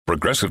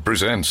Progressive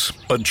presents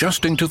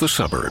Adjusting to the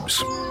Suburbs.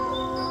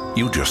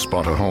 You just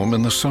bought a home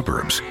in the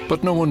suburbs,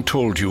 but no one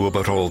told you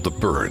about all the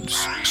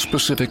birds,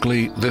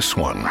 specifically this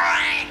one,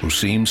 who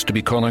seems to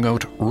be calling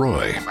out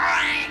Roy.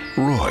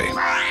 Roy.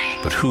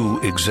 But who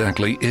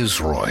exactly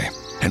is Roy?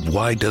 And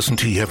why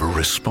doesn't he ever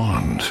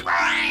respond?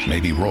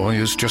 Maybe Roy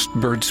is just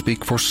bird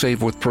speak for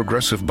save with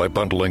Progressive by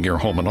bundling your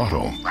home and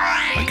auto.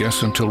 I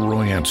guess until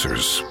Roy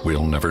answers,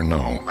 we'll never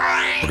know.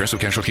 Progressive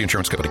Casualty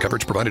Insurance Company.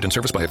 Coverage provided in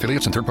service by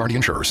affiliates and third-party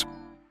insurers.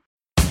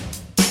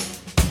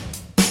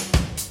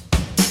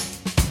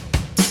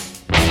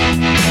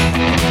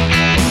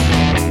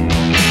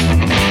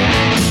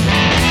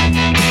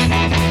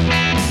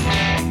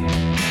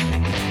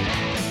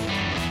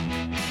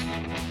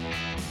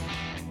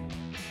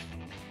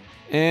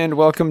 And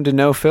welcome to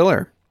No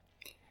Filler,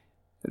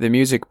 the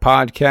music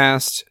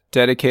podcast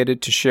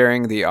dedicated to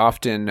sharing the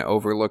often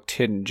overlooked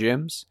hidden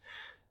gems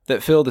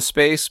that fill the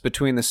space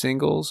between the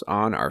singles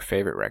on our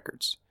favorite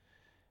records.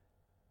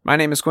 My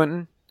name is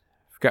Quentin.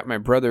 I've got my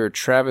brother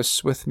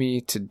Travis with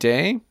me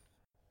today,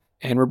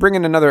 and we're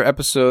bringing another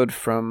episode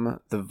from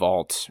the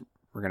vault.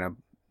 We're going to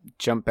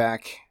jump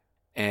back,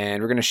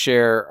 and we're going to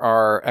share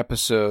our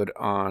episode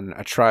on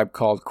A Tribe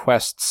Called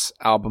Quest's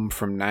album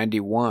from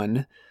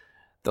 '91,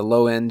 The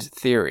Low End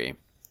Theory.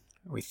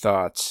 We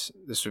thought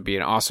this would be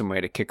an awesome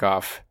way to kick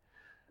off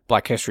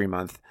Black History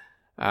Month.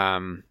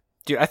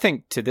 Dude, I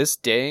think to this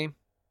day,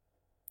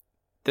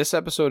 this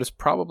episode is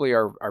probably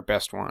our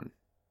best one.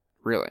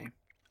 Really.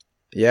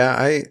 Yeah,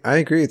 I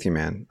agree with you,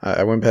 man.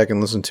 I went back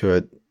and listened to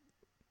it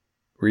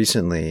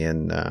recently,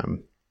 and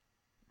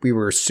we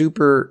were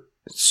super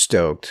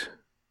stoked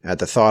at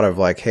the thought of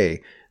like,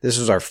 hey, this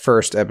is our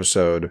first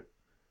episode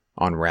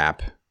on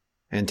rap.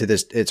 And to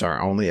this, it's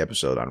our only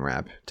episode on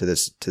rap to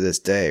this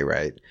day,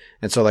 right?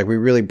 And so like we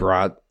really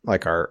brought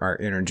like our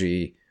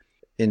energy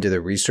into the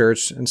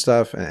research and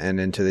stuff, and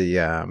into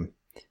the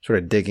sort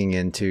of digging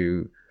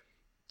into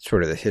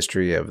sort of the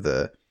history of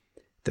the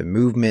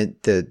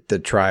movement that the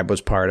tribe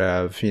was part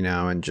of, you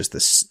know, and just the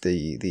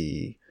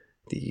scene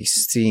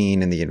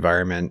and the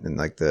environment and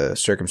like the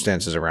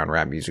circumstances around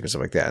rap music and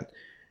stuff like that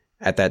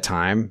at that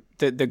time.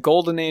 The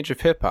golden age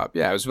of hip hop,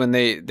 yeah, it was when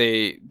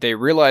they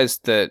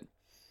realized that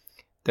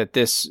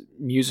this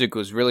music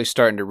was really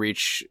starting to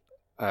reach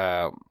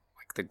like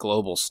the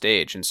global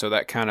stage. And so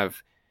that kind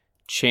of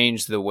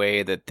changed the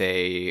way that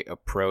they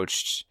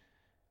approached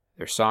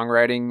their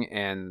songwriting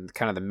and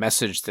kind of the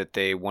message that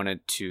they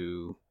wanted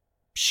to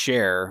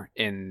share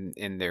in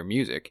their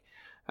music.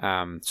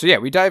 So yeah,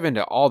 we dive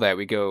into all that.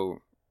 We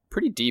go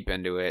pretty deep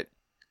into it.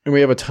 And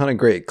we have a ton of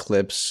great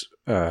clips,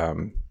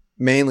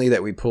 mainly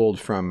that we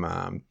pulled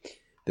from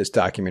this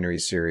documentary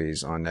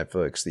series on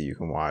Netflix that you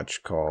can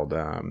watch called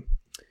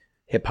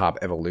Hip Hop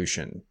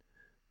Evolution.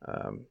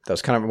 That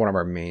was kind of one of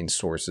our main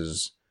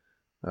sources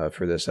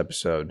for this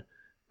episode.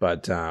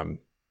 But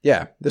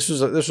yeah, this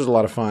was a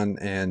lot of fun,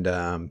 and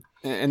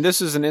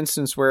this is an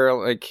instance where,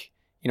 like,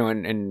 you know,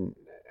 and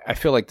I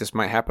feel like this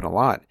might happen a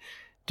lot,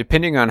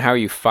 depending on how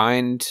you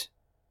find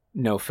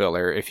No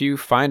Filler. If you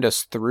find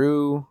us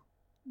through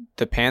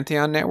the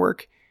Pantheon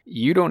network,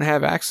 you don't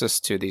have access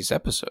to these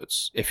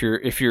episodes. If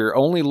you're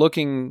only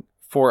looking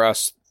for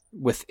us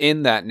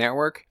within that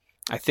network,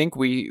 I think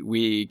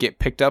we get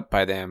picked up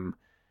by them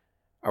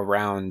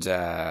around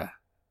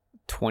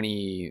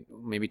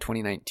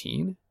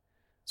 2019.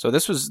 So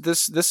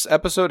this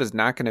episode is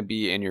not going to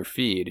be in your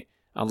feed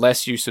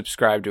unless you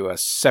subscribe to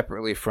us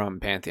separately from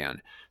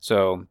Pantheon.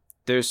 So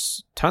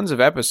there's tons of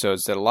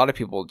episodes that a lot of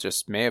people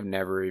just may have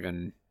never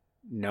even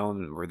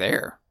known were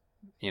there,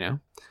 you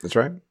know? That's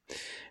right. And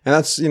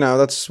that's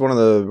one of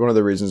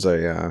the reasons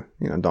I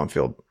don't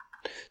feel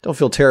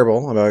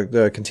terrible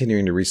about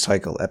continuing to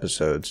recycle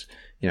episodes.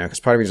 You know, because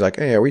part of me is like,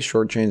 hey, are we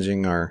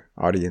shortchanging our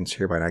audience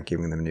here by not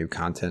giving them new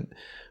content?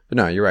 But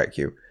no, you're right,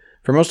 Q.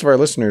 For most of our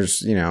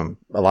listeners, you know,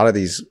 a lot of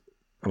these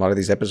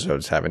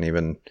episodes haven't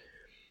even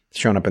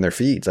shown up in their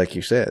feeds, like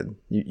you said.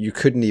 You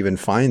couldn't even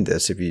find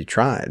this if you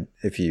tried,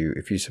 if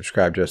you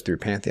subscribed to us through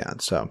Pantheon.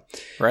 So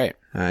right.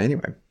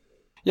 Anyway.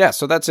 Yeah,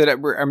 so that's it.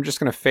 I'm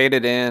just going to fade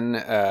it in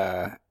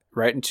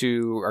right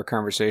into our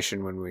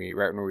conversation when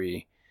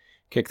we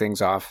kick things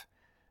off.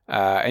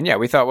 And yeah,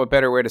 we thought what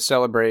better way to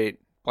celebrate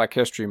Black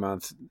History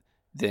Month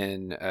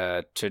than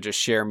to just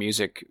share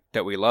music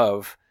that we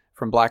love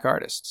from Black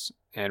artists.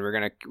 And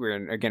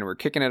we're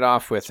kicking it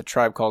off with A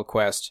Tribe Called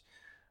Quest.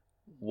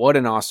 What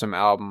an awesome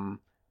album.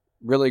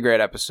 Really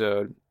great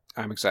episode.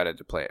 I'm excited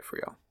to play it for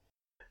y'all.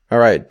 All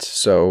right.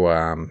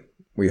 So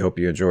we hope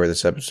you enjoy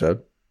this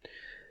episode.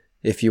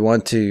 If you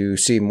want to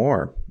see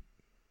more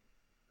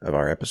of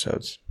our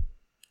episodes,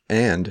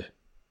 and,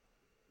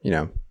 you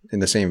know, in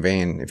the same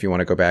vein, if you want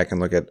to go back and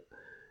look at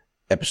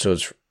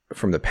episodes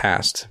from the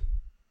past,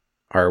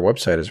 our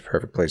website is a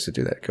perfect place to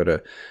do that. Go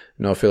to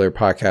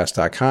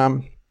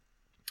nofillerpodcast.com.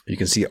 You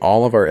can see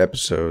all of our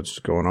episodes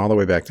going all the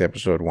way back to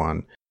episode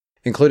 1,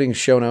 including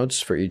show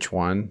notes for each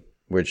one,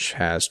 which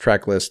has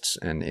track lists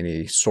and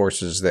any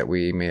sources that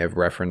we may have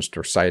referenced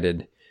or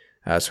cited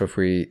So if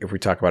we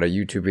talk about a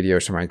YouTube video or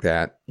something like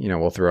that,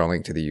 we'll throw a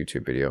link to the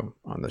YouTube video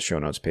on the show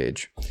notes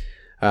page.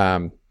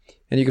 And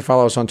you can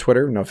follow us on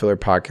Twitter, No Filler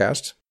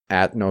Podcast,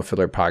 at No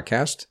Filler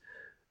Podcast.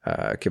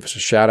 Give us a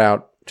shout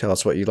out. Tell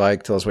us what you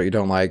like. Tell us what you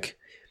don't like.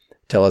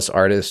 Tell us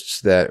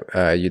artists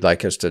that you'd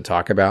like us to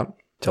talk about.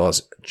 Tell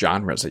us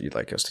genres that you'd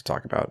like us to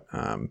talk about.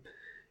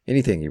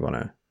 Anything you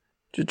want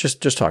to,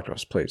 just talk to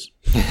us, please.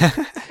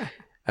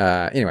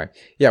 Anyway,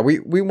 yeah,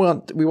 we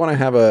want to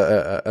have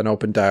an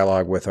open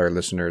dialogue with our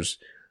listeners,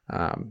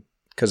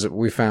 because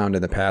we found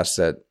in the past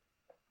that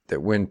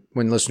when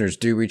listeners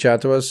do reach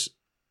out to us,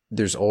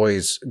 there's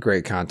always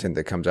great content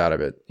that comes out of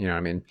it. You know what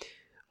I mean?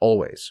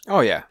 Always. Oh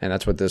yeah. And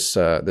that's what this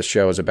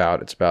show is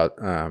about. It's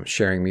about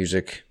sharing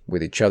music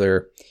with each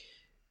other,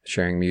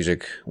 sharing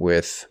music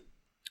with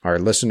our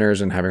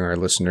listeners, and having our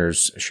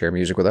listeners share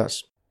music with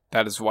us.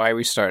 That is why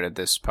we started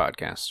this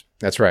podcast.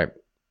 That's right.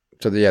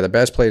 So the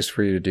best place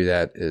for you to do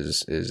that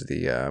is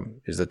the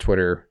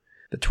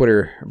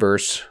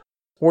Twitterverse,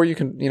 or you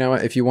can,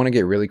 if you want to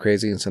get really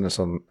crazy and send us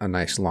a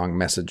nice long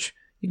message,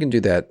 you can do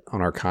that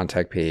on our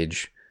contact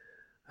page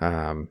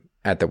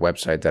at the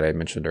website that I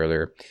mentioned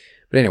earlier.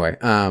 But anyway,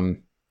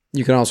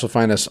 you can also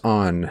find us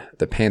on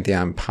the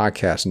Pantheon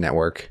Podcast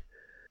Network,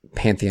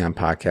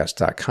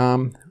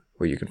 pantheonpodcast.com,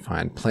 where you can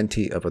find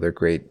plenty of other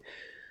great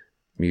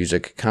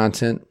music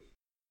content.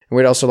 And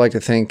we'd also like to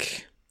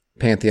thank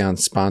Pantheon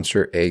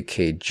sponsor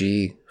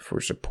AKG for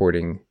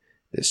supporting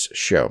this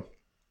show.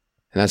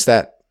 And that's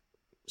that.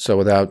 So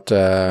without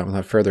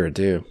further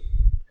ado,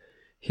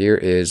 here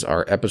is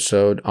our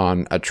episode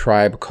on A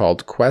Tribe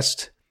Called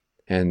Quest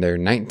and their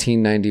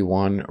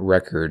 1991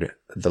 record,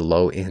 The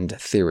Low End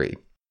Theory.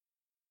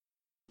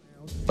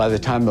 By the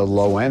time the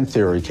low end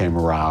theory came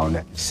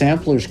around,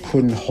 samplers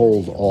couldn't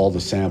hold all the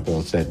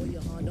samples that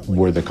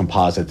were the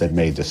composite that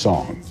made the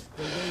song.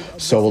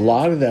 So a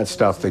lot of that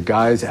stuff the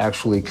guys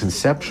actually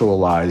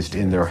conceptualized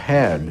in their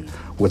head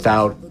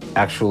without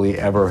actually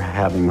ever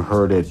having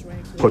heard it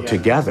put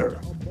together,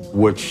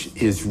 which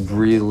is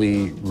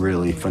really,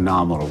 really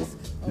phenomenal.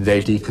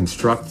 They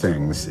deconstruct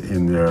things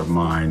in their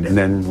mind and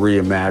then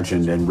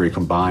reimagined and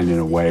recombined in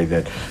a way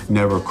that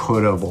never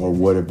could have or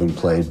would have been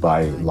played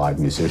by live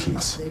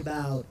musicians.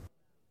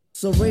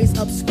 So raise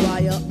up,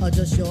 squire,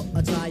 adjust your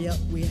attire.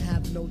 We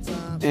have no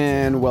time.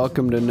 And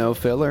welcome to No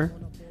Filler,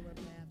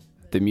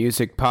 the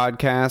music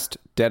podcast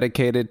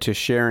dedicated to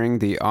sharing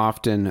the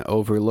often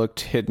overlooked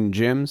hidden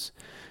gems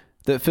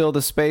that fill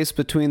the space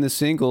between the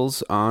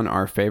singles on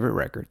our favorite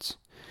records.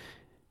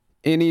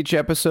 In each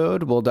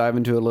episode, we'll dive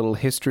into a little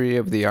history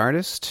of the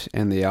artist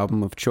and the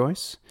album of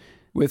choice,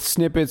 with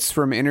snippets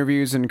from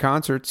interviews and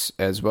concerts,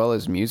 as well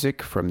as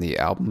music from the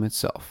album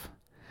itself.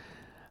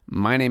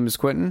 My name is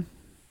Quentin.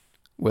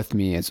 With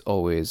me, as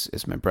always,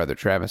 is my brother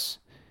Travis,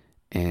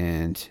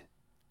 and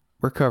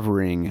we're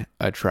covering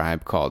A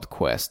Tribe Called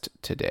Quest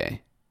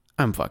today.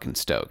 I'm fucking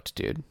stoked,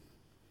 dude.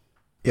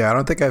 Yeah, I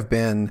don't think I've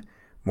been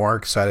more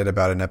excited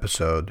about an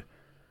episode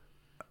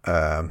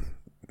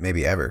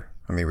maybe ever.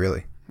 I mean,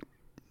 really.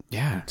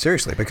 Yeah.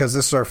 Seriously, because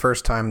this is our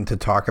first time to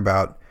talk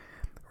about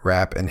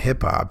rap and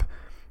hip-hop,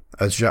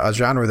 a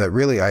genre that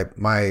really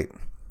my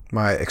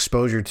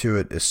exposure to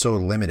it is so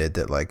limited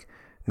that, like,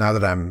 now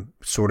that I'm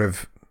sort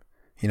of,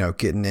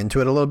 getting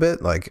into it a little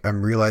bit, like,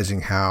 I'm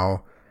realizing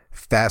how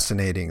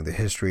fascinating the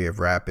history of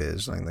rap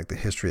is, like the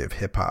history of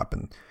hip-hop,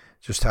 and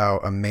just how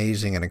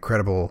amazing and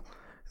incredible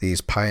these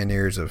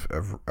pioneers of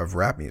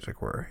rap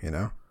music were,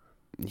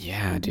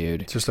 Yeah,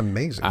 dude. It's just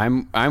amazing.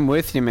 I'm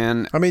with you,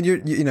 man. I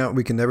mean,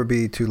 we can never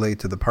be too late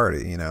to the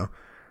party,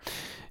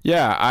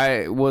 Yeah,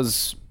 I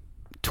was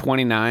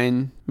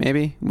 29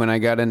 maybe when I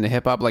got into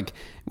hip hop. Like,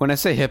 when I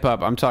say hip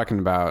hop, I'm talking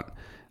about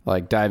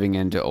like diving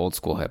into old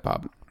school hip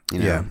hop.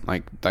 Yeah.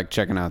 Like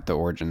checking out the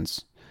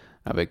origins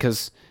of it.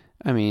 Because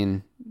I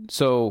mean,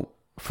 so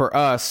for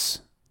us,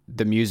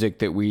 the music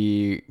that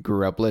we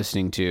grew up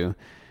listening to,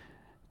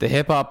 the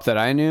hip hop that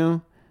I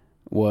knew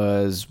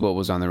was what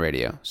was on the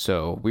radio.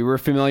 So we were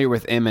familiar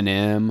with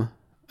Eminem,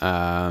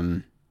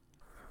 early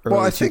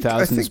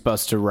 2000s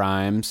Busta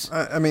Rhymes.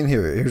 I mean,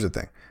 here's the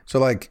thing. So,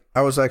 like,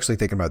 I was actually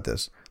thinking about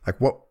this. Like,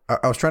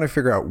 I was trying to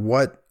figure out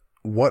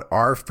what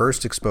our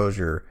first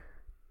exposure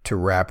to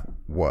rap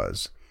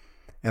was.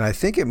 And I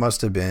think it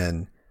must have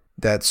been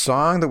that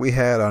song that we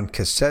had on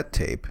cassette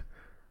tape.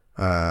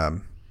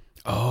 Whoop,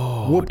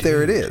 dude.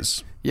 There it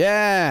is.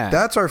 Yeah,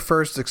 that's our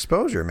first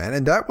exposure, man,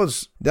 and that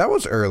was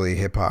early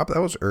hip hop.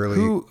 That was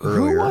earlier.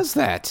 Who was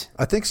that?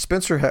 I think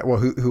Spencer had. Well,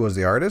 who was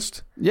the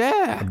artist? Yeah,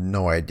 I have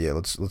no idea.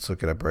 Let's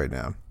look it up right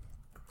now,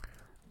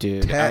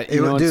 dude.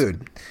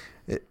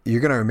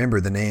 You're gonna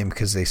remember the name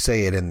because they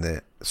say it in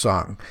the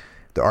song.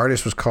 The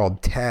artist was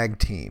called Tag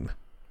Team.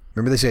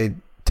 Remember they say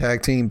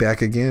Tag Team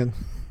Back Again?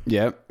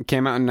 Yep, it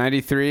came out in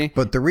 '93.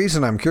 But the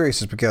reason I'm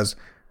curious is because,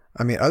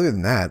 I mean, other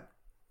than that,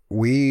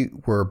 we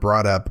were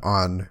brought up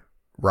on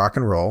rock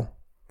and roll,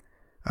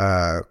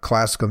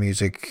 classical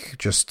music,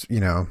 just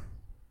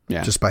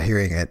by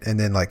hearing it, and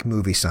then like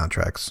movie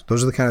soundtracks.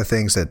 Those are the kind of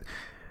things that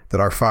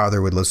our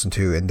father would listen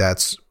to, and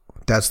that's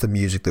the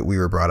music that we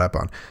were brought up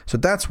on. So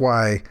that's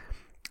why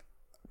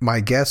my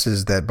guess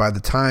is that by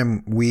the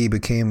time we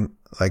became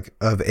like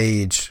of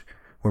age,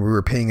 when we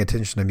were paying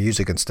attention to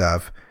music and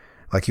stuff,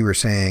 like you were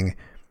saying,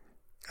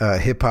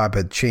 hip hop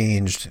had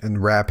changed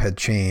and rap had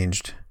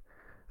changed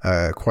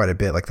quite a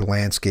bit. Like the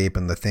landscape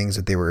and the things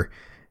that they were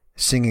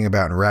singing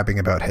about and rapping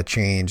about had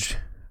changed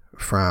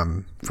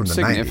from the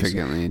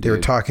 90s. They were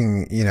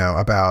talking,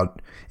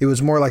 about, it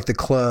was more like the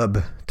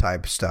club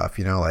type stuff,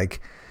 like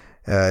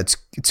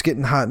it's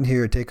getting hot in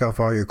here, take off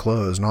all your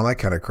clothes and all that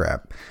kind of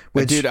crap.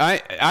 But dude,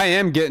 I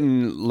am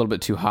getting a little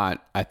bit too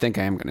hot. I think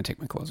I am going to take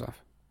my clothes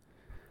off.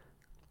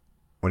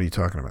 What are you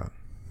talking about?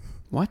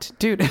 What,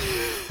 dude?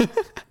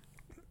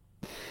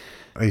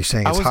 Are you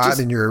saying it's hot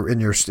in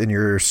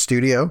your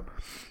studio?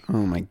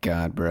 Oh my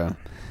God, bro.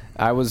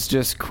 I was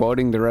just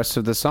quoting the rest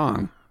of the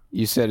song.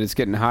 You said it's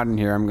getting hot in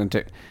here. I'm going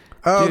to take...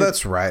 Oh, dude,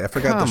 that's right. I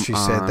forgot that she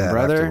said that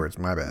afterwards.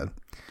 My bad.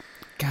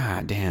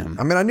 God damn.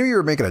 I mean, I knew you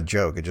were making a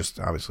joke. It just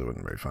obviously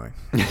wasn't very funny.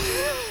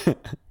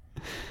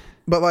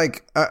 But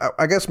like,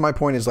 I guess my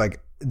point is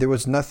like, there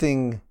was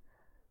nothing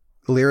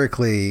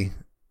lyrically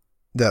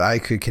that I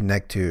could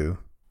connect to.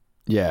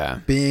 Yeah.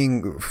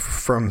 Being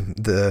from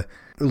the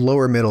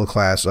lower middle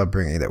class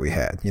upbringing that we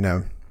had,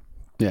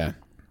 Yeah.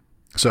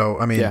 So,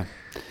 I mean,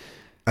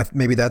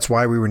 maybe that's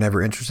why we were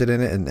never interested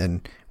in it.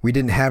 And we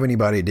didn't have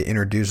anybody to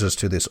introduce us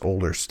to this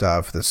older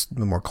stuff,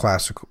 the more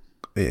classical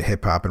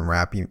hip hop and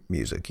rap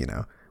music,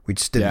 we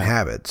just didn't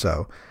have it.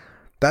 So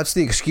that's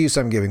the excuse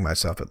I'm giving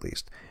myself, at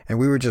least. And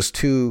we were just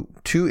too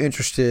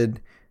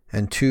interested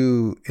and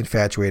too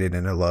infatuated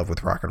and in love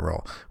with rock and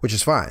roll, which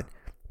is fine.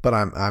 But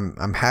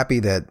I'm happy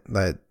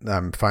that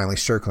I'm finally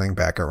circling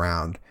back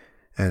around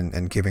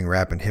and giving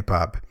rap and hip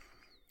hop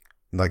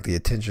like the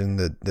attention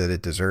that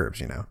it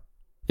deserves,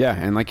 Yeah,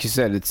 and like you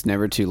said, it's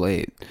never too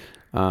late.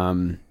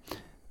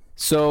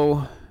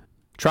 So,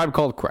 Tribe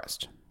Called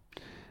Quest.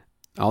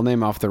 I'll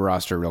name off the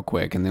roster real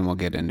quick, and then we'll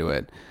get into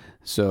it.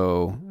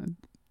 So,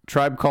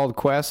 Tribe Called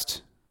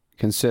Quest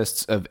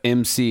consists of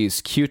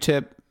MCs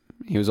Q-Tip.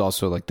 He was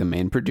also like the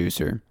main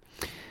producer.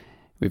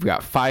 We've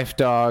got Phife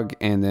Dawg,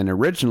 and then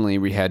originally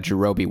we had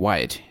Jarobi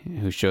White,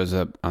 who shows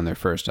up on their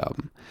first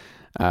album.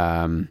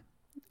 And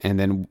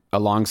then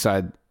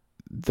alongside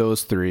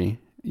those three,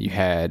 you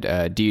had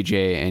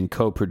DJ and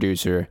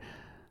co-producer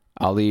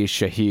Ali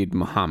Shaheed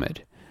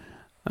Muhammad.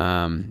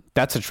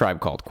 That's a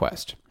Tribe Called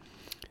Quest.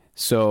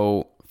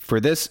 So for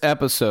this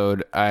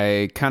episode,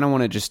 I kind of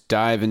want to just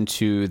dive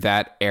into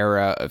that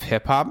era of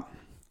hip-hop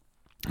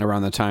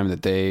around the time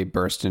that they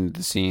burst into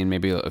the scene,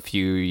 maybe a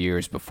few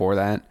years before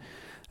that.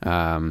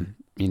 And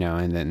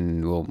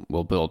then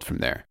we'll build from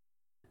there.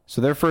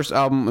 So their first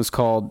album was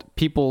called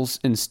People's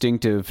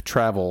Instinctive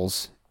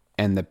Travels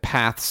and the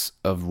Paths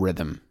of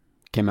Rhythm.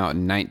 Came out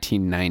in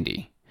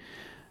 1990.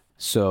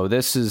 So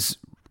this is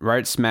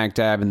right smack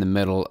dab in the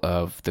middle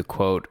of the,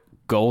 quote,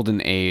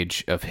 golden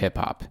age of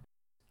hip-hop,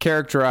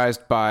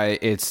 characterized by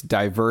its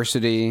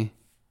diversity,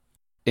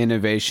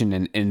 innovation,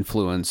 and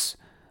influence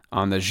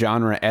on the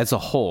genre as a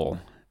whole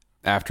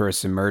after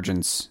its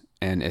emergence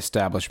and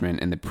establishment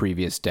in the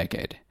previous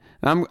decade.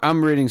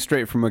 I'm reading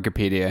straight from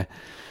Wikipedia.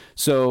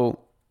 So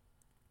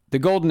the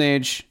golden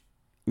age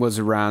was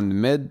around the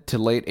mid to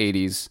late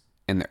 80s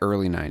and the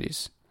early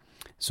 90s.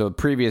 So the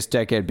previous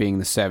decade being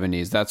the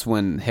 70s, that's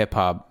when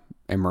hip-hop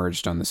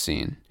emerged on the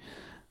scene.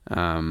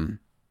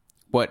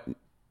 What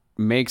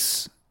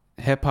makes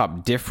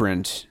hip-hop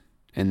different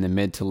in the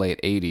mid to late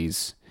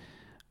 80s,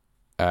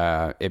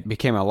 it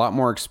became a lot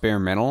more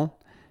experimental,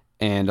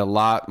 and a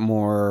lot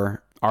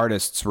more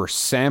artists were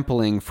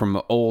sampling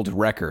from old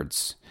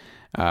records,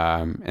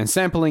 and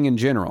sampling in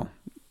general.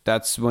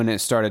 That's when it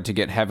started to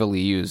get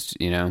heavily used,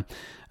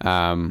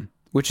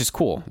 which is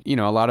cool. A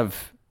lot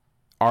of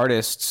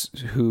artists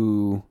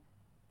who,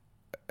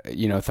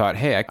 thought,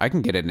 hey, I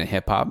can get into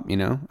hip hop,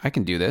 I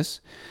can do this.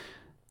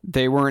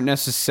 They weren't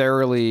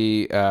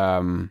necessarily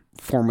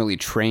formally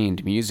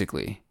trained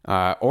musically,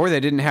 or they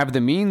didn't have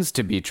the means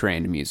to be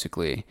trained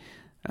musically,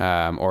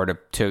 or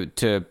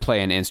to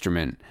play an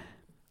instrument.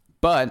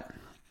 But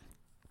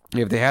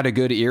if they had a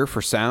good ear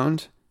for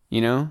sound,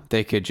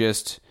 they could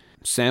just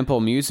sample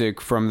music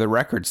from the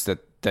records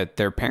that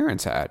their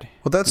parents had.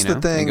 Well, that's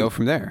the thing. And go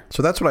from there.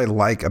 So that's what I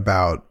like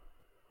about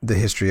the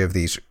history of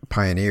these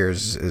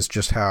pioneers, is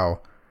just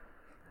how,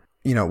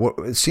 what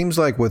it seems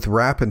like with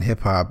rap and hip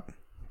hop,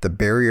 the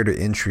barrier to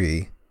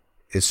entry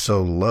is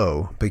so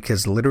low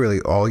because literally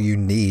all you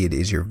need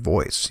is your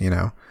voice,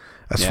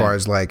 as far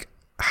as like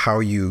how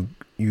you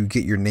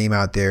get your name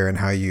out there and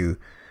how you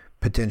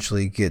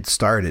potentially get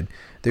started.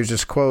 There's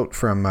this quote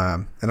from,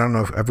 and I don't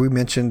know, have we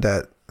mentioned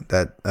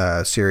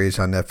that series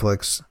on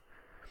Netflix?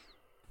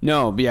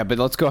 No, yeah, but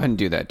let's go ahead and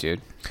do that,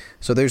 dude.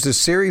 So there's this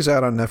series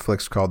out on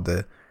Netflix called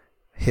the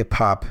Hip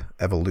Hop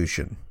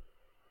Evolution.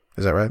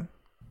 Is that right?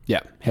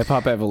 Yeah, Hip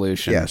Hop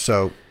Evolution. Yeah,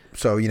 so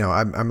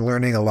I'm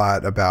learning a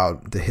lot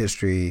about the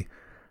history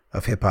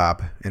of hip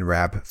hop and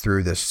rap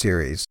through this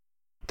series.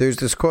 There's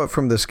this quote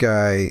from this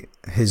guy.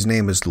 His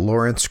name is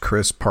Lawrence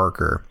Chris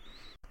Parker.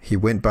 He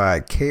went by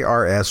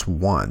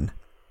KRS-One,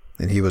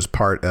 and he was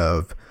part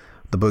of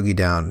the Boogie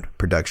Down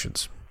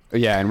Productions.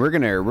 Yeah, and we're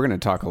gonna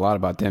talk a lot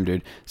about them,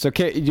 dude. So,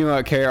 you know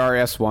what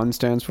KRS-One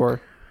stands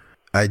for?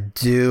 I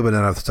do, but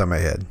not off the top of my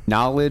head.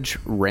 Knowledge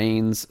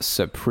reigns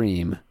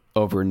supreme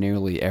over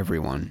nearly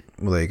everyone.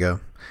 Well, there you go.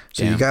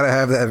 So Damn. you gotta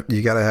have that.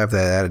 You gotta have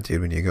that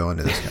attitude when you go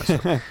into this kind of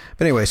stuff.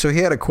 But anyway, so he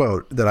had a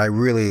quote that I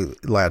really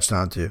latched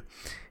onto.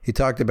 He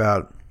talked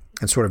about,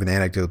 and sort of an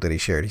anecdote that he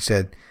shared. He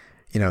said,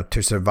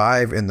 to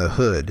survive in the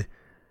hood,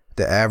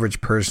 the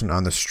average person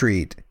on the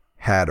street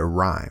had a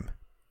rhyme,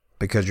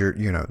 because your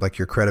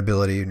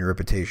credibility and your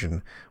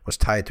reputation was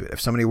tied to it.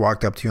 If somebody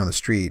walked up to you on the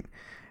street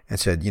and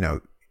said,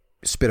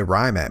 spit a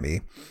rhyme at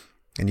me,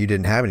 and you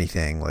didn't have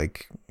anything,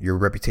 like, your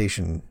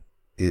reputation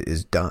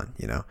is done.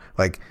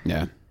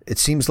 Yeah. It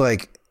seems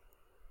like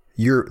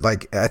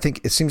I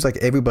think it seems like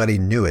everybody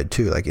knew it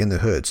too, like in the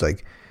hood. It's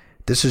like,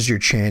 this is your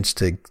chance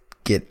to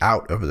get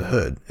out of the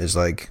hood, is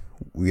like,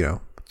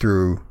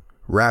 through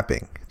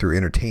rapping, through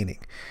entertaining.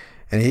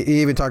 And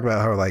he even talked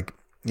about how, like,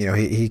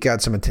 he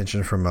got some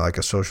attention from like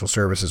a social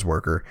services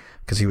worker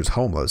because he was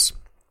homeless.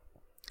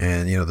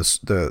 And,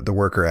 the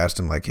worker asked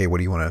him, like, hey, what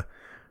do you want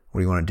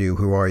to do?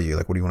 Who are you?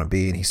 Like, what do you want to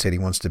be? And he said he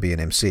wants to be an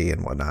MC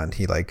and whatnot. And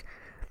he, like,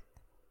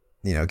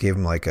 gave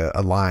him like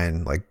a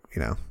line, like,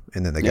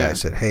 and then the guy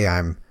said, hey,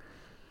 I'm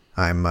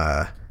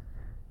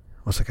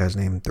what's the guy's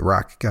name? The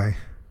Rock guy?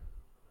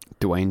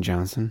 Dwayne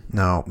Johnson?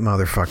 No,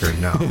 motherfucker,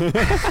 no.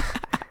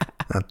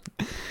 Not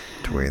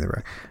Dwayne the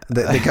Rock.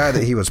 The guy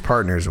that he was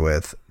partners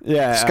with.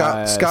 Yeah.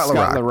 Scott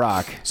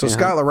LaRock. So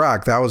Scott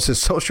LaRock, that was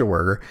his social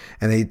worker.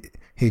 And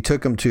he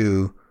took him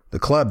to the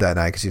club that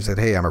night because he said,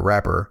 hey, I'm a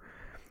rapper,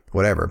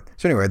 whatever.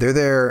 So anyway, they're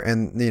there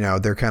and,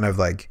 they're kind of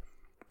like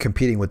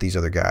competing with these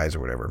other guys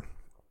or whatever.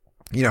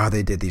 You know how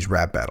they did these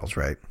rap battles,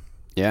 right?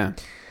 Yeah.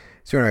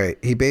 So anyway,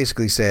 he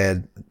basically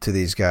said to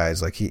these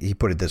guys, like, he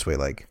put it this way,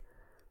 like,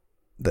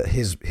 that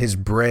his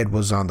bread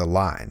was on the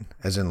line,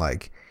 as in,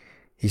 like,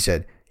 he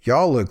said,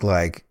 y'all look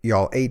like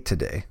y'all ate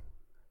today.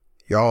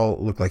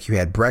 Y'all look like you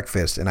had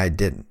breakfast and I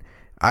didn't.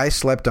 I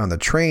slept on the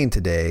train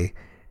today,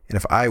 and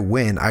if I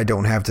win, I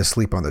don't have to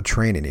sleep on the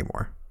train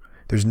anymore.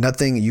 There's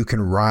nothing you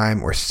can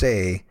rhyme or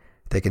say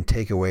that can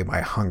take away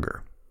my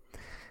hunger.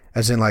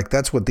 As in, like,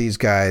 that's what these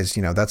guys,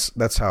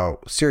 that's how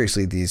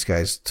seriously these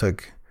guys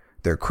took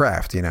their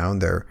craft,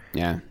 and their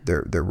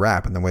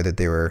rap, and the way that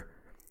they were,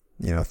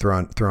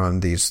 throwing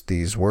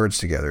these words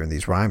together and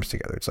these rhymes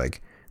together. It's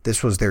like,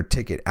 this was their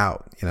ticket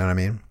out. You know what I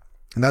mean?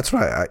 And that's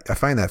why I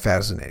find that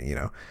fascinating.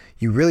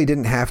 You really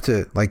didn't have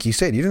to, like you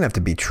said, you didn't have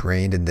to be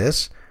trained in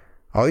this.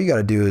 All you got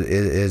to do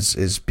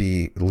is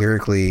be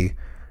lyrically,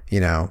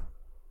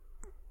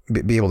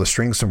 be able to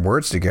string some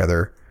words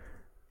together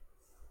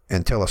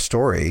and tell a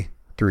story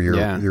through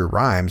your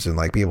rhymes, and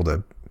like be able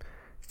to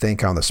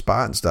think on the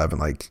spot and stuff, and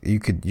like you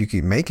could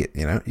make it,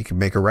 you could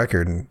make a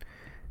record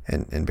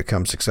and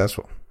become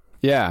successful.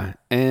 Yeah,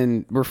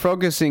 and we're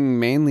focusing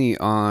mainly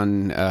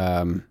on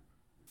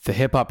the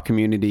hip hop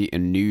community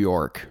in New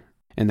York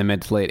in the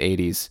mid to late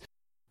 80s,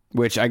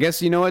 which I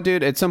guess, you know what,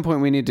 dude, at some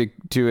point we need to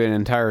do an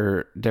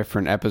entire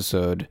different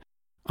episode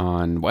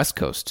on West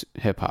Coast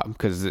hip hop,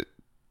 because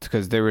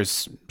there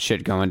was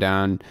shit going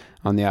down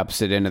on the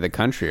opposite end of the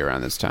country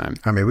around this time.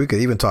 I mean, we could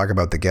even talk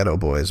about the Ghetto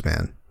Boys,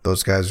 man.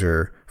 Those guys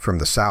are from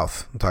the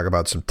South. We'll talk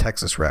about some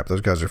Texas rap.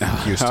 Those guys are from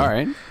Houston. All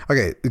right.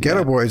 Okay, the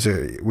Ghetto Boys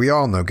we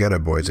all know Ghetto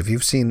Boys. If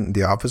you've seen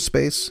The Office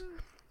Space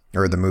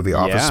or the movie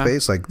Office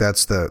Space, like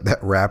that's that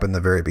rap in the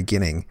very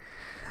beginning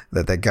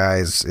that guy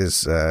is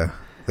the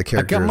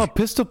character. I got my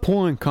pistol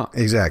point.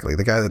 Exactly.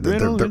 The guy that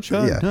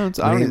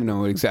I don't even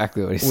know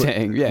exactly what he's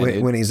saying. Yeah,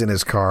 when he's in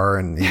his car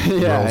and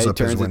he rolls up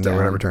his window,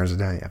 whatever, turns it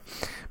down. Yeah.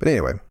 But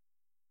anyway.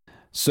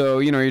 So,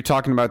 you're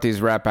talking about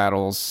these rap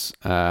battles,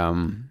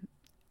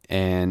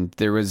 and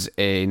there was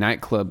a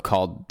nightclub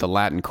called the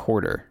Latin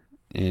Quarter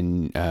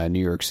in New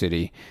York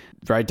City,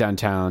 right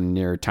downtown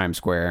near Times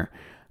Square.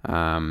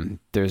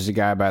 There's a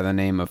guy by the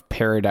name of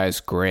Paradise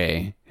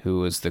Gray,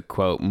 who was the,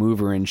 quote,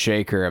 mover and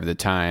shaker of the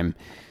time.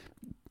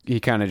 He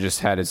kind of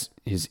just had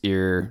his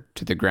ear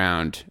to the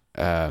ground.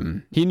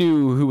 He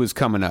knew who was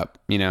coming up,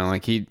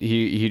 like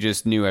he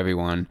just knew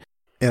everyone.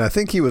 And I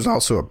think he was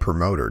also a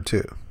promoter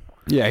too.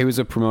 Yeah, he was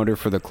a promoter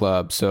for the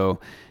club. So,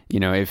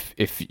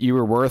 if you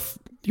were worth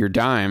your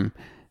dime,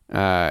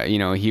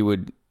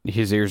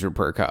 his ears would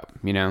perk up,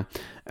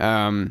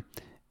 and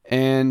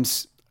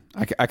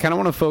I kind of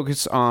want to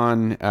focus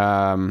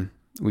on,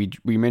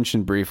 we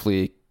mentioned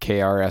briefly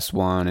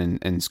KRS-One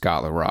and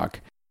Scott LaRock.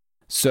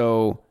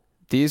 So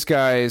these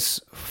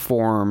guys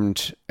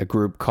formed a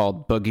group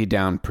called Boogie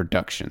Down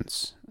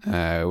Productions,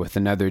 with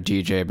another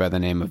DJ by the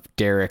name of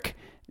Derek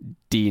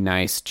D.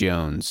 Nice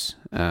Jones.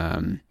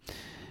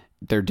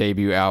 Their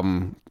debut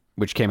album,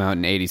 which came out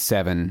in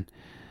 '87,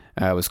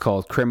 was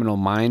called Criminal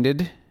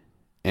Minded,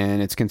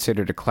 and it's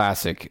considered a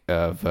classic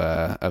of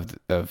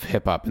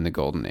hip hop in the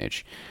golden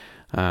age.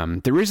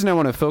 The reason I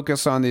want to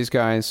focus on these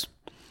guys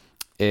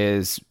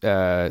is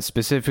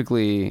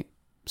specifically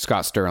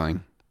Scott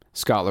Sterling,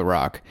 Scott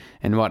LaRock,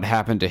 and what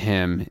happened to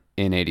him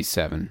in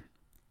 '87.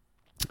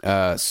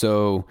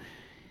 So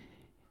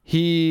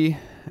he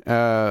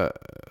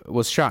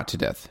was shot to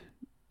death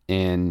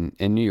in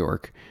New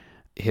York,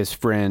 his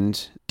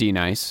friend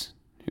D-Nice,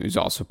 who's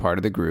also part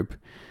of the group,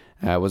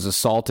 was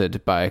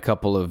assaulted by a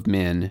couple of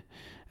men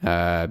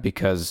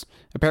because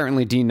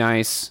apparently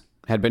D-Nice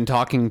had been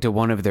talking to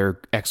one of their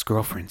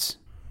ex-girlfriends.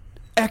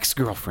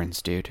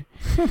 Ex-girlfriends, dude.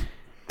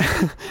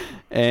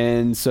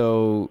 And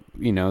so,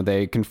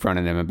 they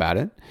confronted him about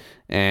it.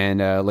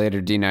 And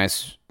later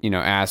D-Nice,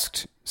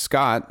 asked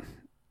Scott,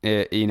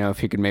 if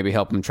he could maybe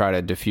help him try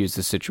to defuse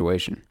the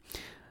situation.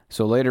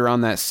 So later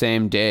on that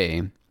same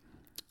day,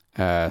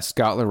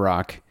 Scott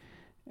LaRock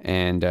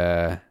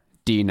and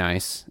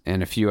D-Nice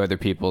and a few other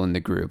people in the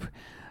group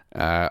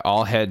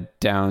all head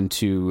down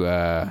to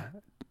the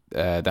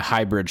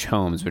Highbridge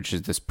Homes, which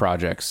is this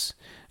project's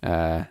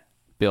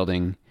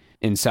building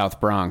in South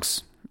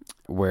Bronx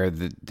where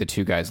the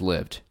two guys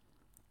lived.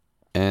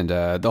 And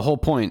the whole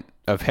point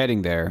of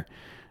heading there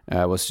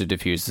was to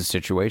defuse the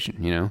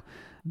situation,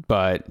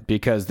 But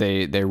because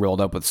they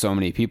rolled up with so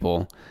many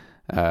people,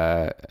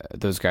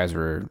 those guys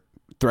were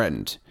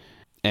threatened.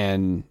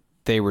 And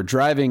they were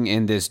driving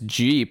in this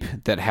Jeep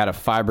that had a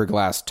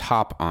fiberglass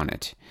top on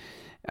it.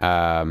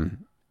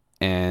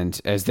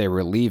 And as they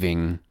were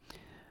leaving,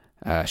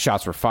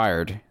 shots were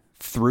fired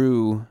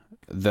through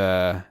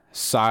the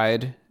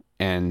side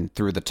and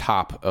through the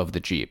top of the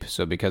Jeep.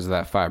 So because of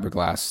that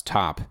fiberglass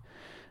top,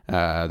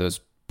 those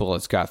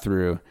bullets got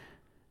through,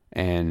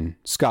 and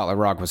Scott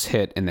LaRock was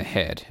hit in the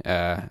head.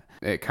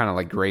 It kind of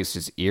like grazed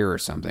his ear or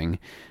something,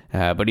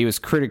 but he was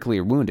critically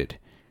wounded.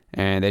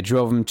 And they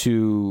drove him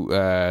to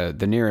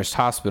the nearest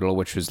hospital,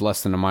 which was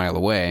less than a mile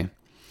away,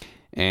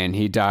 and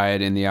he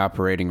died in the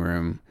operating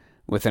room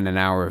within an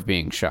hour of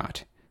being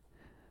shot.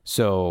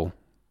 So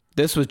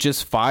this was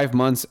just 5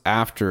 months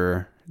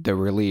after the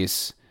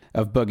release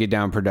of Boogie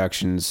Down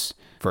Productions'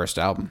 first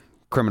album,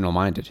 Criminal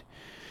Minded.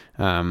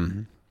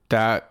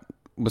 That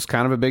was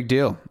kind of a big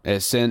deal.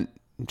 It sent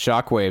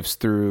shockwaves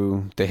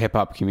through the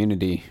hip-hop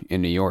community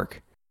in New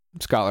York.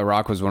 Scott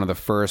LaRock was one of the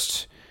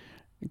first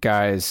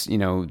guys,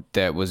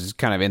 that was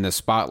kind of in the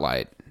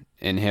spotlight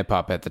in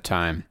hip-hop at the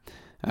time,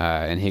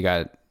 and he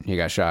got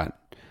shot.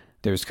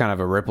 There was kind of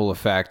a ripple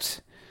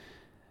effect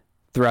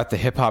throughout the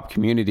hip-hop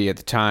community at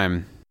the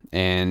time,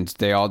 and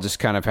they all just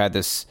kind of had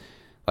this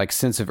like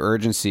sense of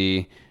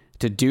urgency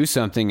to do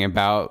something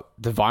about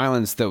the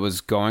violence that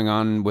was going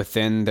on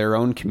within their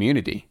own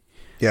community.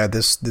 Yeah,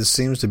 this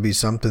seems to be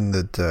something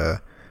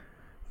that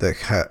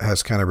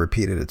has kind of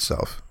repeated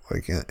itself.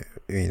 Like,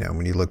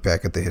 when you look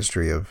back at the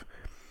history of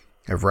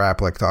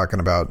rap, like talking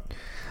about,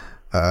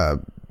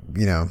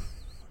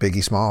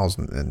 Biggie Smalls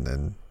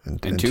and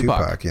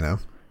Tupac,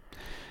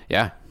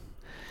 Yeah.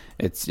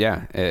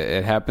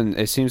 It happened.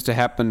 It seems to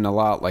happen a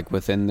lot, like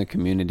within the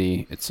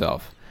community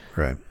itself.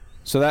 Right.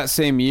 So that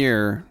same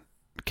year,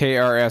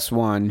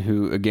 KRS-One,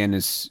 who again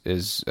is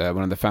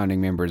one of the founding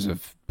members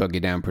of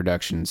Boogie Down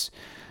Productions,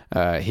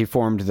 he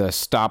formed the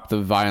Stop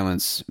the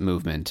Violence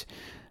movement,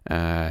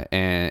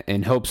 and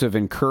in hopes of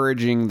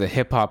encouraging the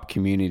hip hop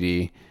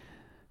community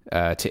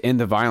to end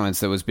the violence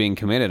that was being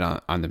committed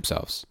on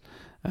themselves.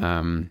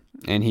 And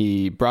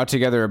he brought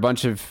together a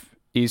bunch of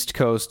East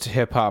Coast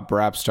hip hop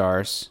rap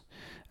stars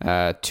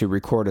to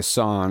record a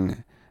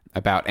song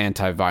about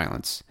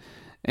anti-violence,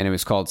 and it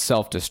was called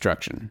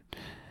Self-Destruction.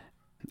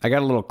 I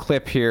got a little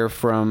clip here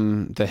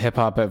from the Hip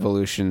Hop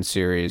Evolution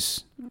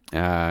series.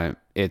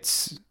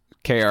 It's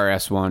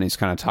KRS-One. He's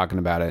kind of talking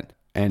about it.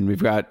 And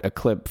we've got a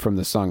clip from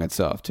the song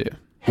itself, too.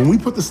 When we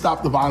put the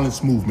Stop the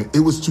Violence movement,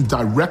 it was to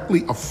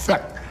directly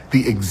affect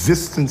the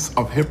existence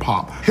of hip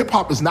hop. Hip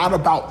hop is not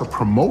about the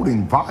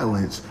promoting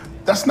violence.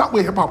 That's not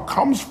where hip hop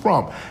comes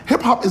from.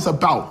 Hip hop is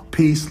about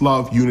peace,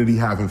 love, unity,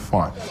 having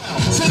fun.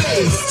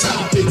 Today's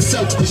topic,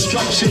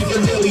 self-destruction.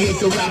 It really ain't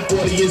the rap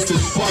audience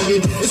that's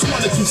bugging. It's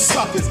one of two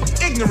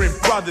suckers,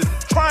 ignorant brothers,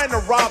 trying to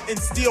rob and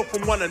steal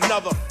from one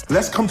another.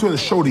 Let's come to the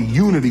show the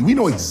unity. We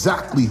know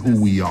exactly who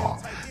we are.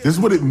 This is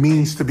what it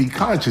means to be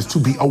conscious, to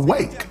be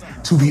awake,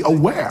 to be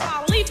aware.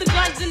 I'll leave the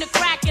guns and the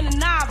crack and the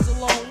knobs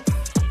alone.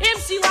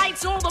 MC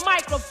Lights on the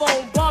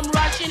microphone, bum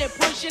rushing and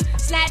pushing,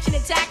 snatching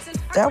and taxing.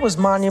 That was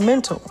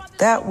monumental.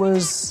 That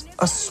was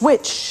a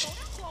switch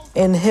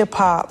in hip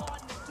hop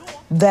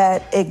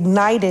that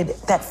ignited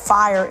that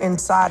fire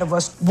inside of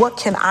us. What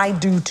can I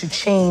do to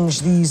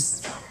change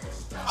these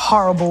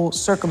horrible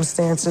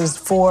circumstances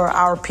for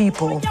our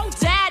people? Yo,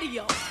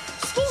 Daddy-o.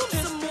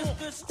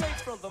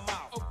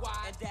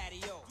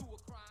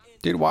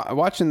 Dude,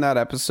 watching that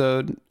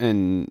episode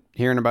and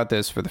hearing about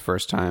this for the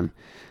first time,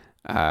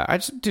 I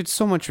just did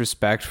so much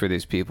respect for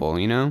these people,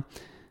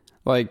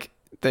 Like,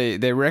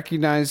 they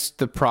recognized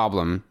the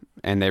problem,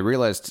 and they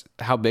realized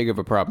how big of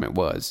a problem it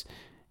was.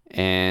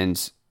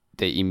 And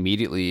they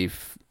immediately,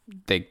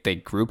 they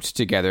grouped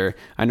together.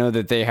 I know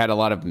that they had a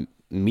lot of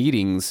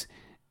meetings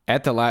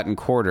at the Latin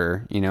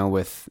Quarter,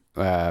 with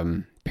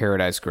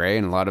Paradise Gray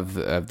and a lot of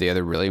the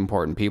other really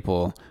important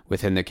people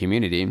within the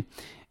community,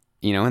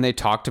 and they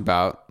talked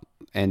about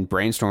and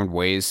brainstormed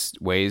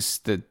ways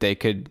that they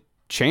could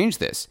change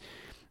this.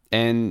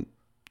 And,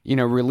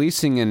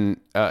 releasing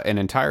an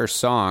entire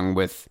song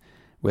with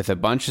a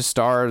bunch of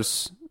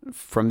stars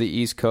from the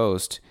East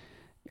Coast,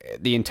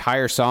 the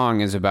entire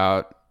song is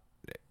about,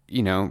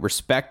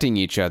 respecting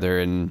each other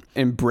and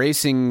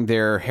embracing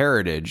their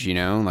heritage,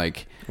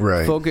 like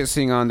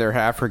focusing on their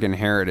African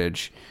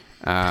heritage,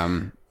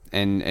 and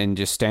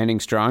just standing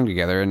strong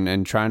together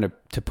and trying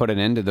to put an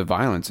end to the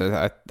violence.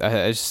 I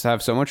just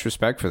have so much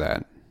respect for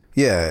that.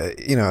 Yeah.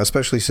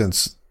 Especially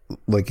since,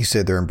 like you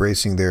said, they're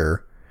embracing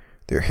their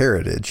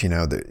heritage,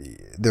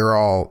 they're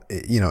all,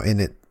 in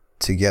it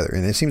together.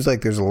 And it seems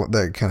like there's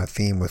that kind of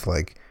theme with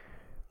like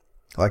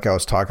I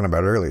was talking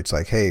about earlier. It's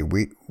like, hey,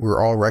 we're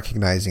all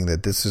recognizing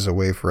that this is a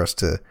way for us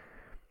to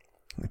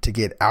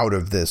get out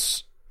of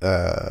this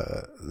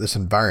this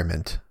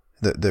environment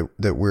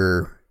that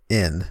we're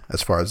in,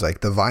 as far as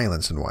like the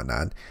violence and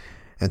whatnot.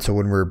 And so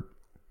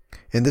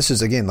and this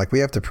is, again, like, we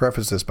have to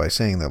preface this by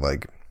saying that,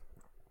 like,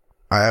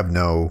 I have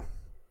no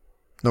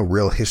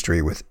real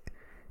history with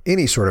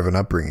any sort of an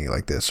upbringing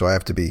like this, so I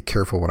have to be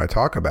careful when I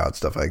talk about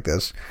stuff like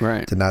this,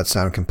 right, to not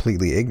sound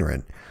completely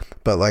ignorant.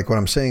 But like, what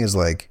I'm saying is,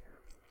 like,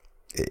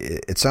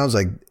 it sounds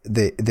like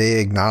they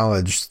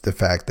acknowledge the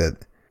fact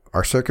that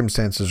our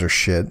circumstances are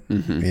shit.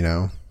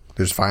 Mm-hmm.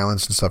 There's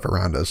violence and stuff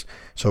around us.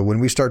 So when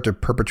we start to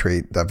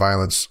perpetrate that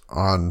violence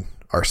on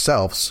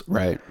ourselves,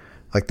 right,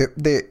 like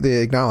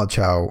they acknowledge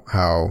how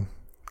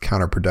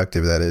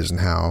counterproductive that is and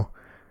how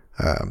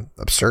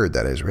absurd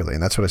that is, really.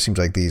 And that's what it seems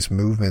like these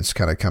movements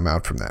kind of come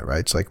out from that,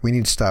 right? It's like, we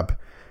need to stop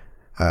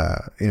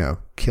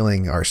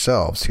killing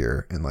ourselves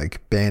here and,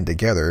 like, band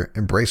together,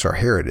 embrace our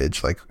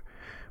heritage. Like,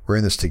 we're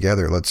in this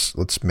together.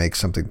 Let's make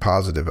something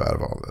positive out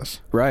of all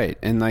this. Right.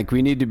 And, like,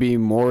 we need to be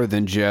more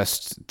than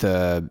just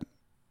the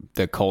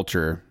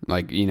culture.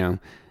 Like,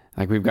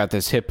 like, we've got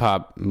this hip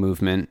hop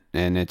movement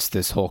and it's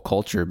this whole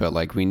culture, but,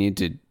 like, we need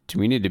to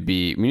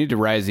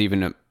rise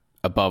even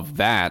above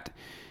that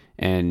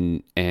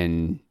and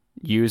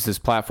use this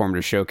platform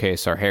to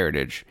showcase our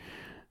heritage.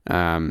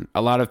 A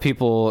lot of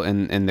people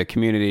in the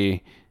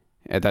community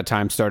at that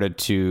time started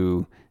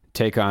to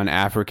take on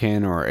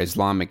African or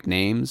Islamic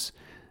names.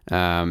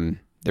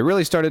 They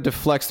really started to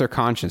flex their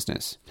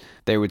consciousness.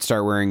 They would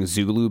start wearing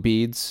Zulu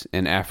beads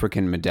and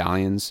African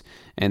medallions,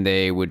 and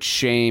they would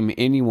shame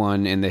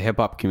anyone in the hip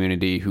hop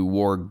community who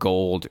wore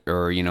gold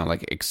or,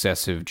 like,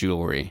 excessive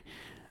jewelry.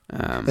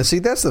 And see,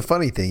 that's the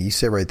funny thing you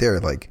said right there.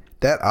 Like,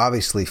 that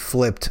obviously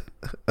flipped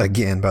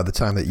again by the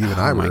time that you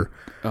and I were.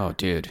 Oh,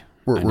 dude.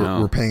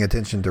 We're paying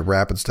attention to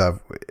rap and stuff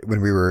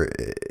when we were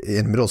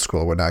in middle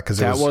school and whatnot. Because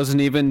that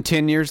wasn't even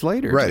 10 years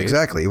later. Right, dude.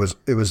 Exactly.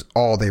 It was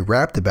all they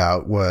rapped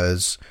about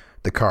was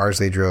the cars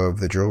they drove,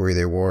 the jewelry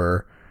they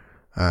wore,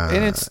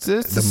 and it's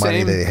the money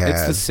same, they had.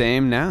 It's the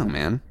same now,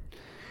 man.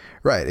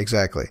 Right,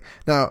 exactly.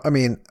 Now, I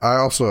mean, I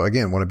also,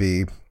 again, want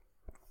to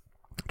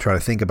try to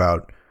think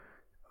about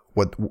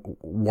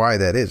why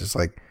that is. It's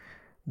like,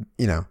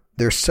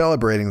 they're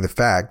celebrating the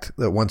fact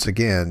that, once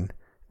again,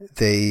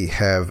 they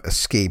have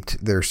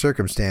escaped their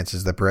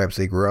circumstances that perhaps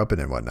they grew up in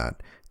and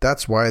whatnot.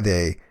 That's why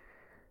they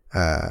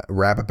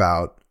rap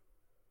about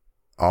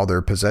all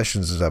their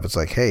possessions and stuff. It's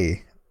like,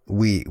 hey,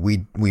 we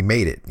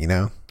made it,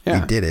 Yeah.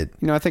 We did it.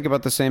 I think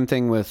about the same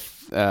thing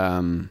with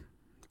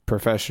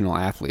professional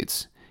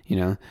athletes.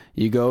 You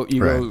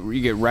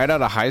get right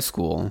out of high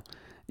school.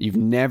 You've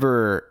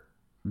never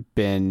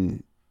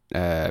been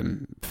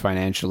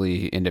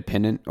financially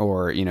independent,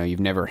 or you've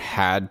never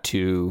had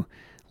to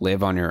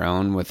live on your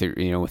own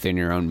within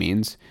your own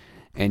means,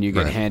 and you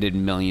get handed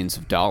millions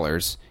of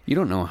dollars. You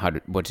don't know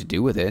what to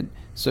do with it,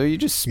 so you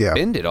just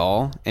spend it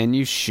all and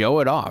you show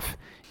it off.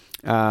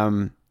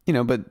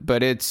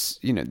 But it's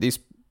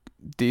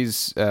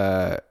these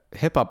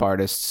hip hop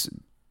artists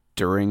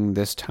during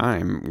this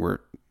time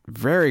were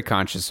very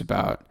conscious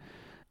about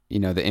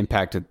the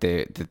impact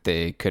that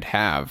they could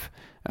have,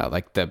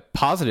 like the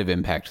positive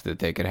impact that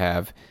they could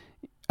have,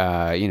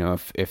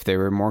 if they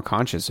were more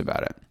conscious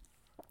about it.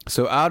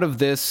 So out of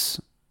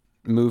this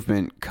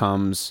movement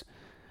comes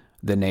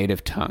the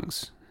Native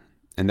Tongues,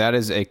 and that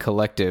is a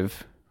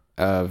collective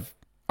of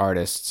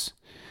artists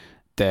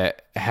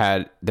that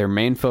had their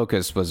main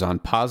focus was on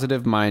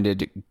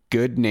positive-minded,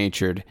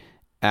 good-natured,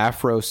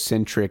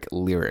 Afrocentric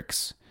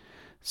lyrics.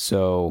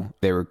 So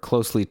they were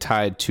closely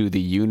tied to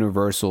the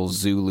Universal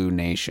Zulu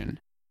Nation.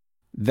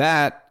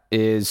 That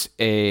is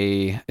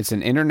it's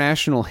an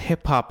international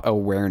hip-hop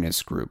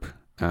awareness group,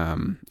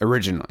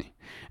 originally.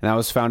 And that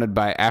was founded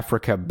by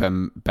Africa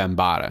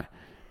Bambaataa.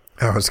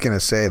 I was going to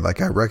say, like,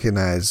 I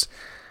recognize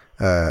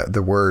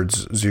the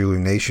words Zulu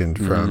Nation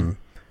from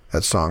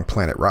that song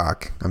Planet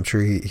Rock. I'm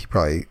sure he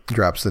probably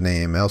drops the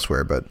name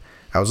elsewhere, but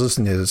I was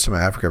listening to some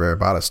Africa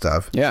Bambaataa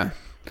stuff. Yeah.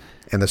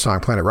 And the song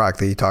Planet Rock,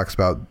 that he talks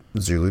about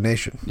Zulu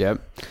Nation.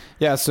 Yep.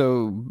 Yeah,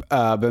 so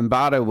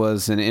Bambaataa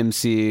was an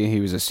MC. He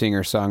was a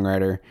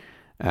singer-songwriter.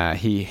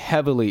 He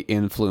heavily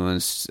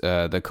influenced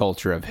the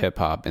culture of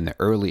hip-hop in the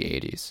early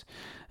 80s.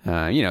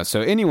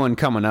 So anyone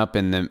coming up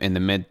in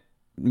the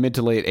mid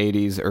to late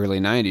 80s, early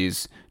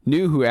 90s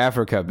knew who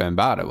Africa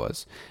Bambaataa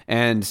was.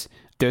 And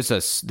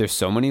there's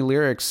so many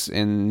lyrics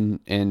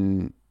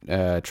in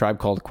Tribe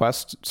Called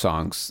Quest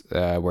songs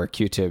where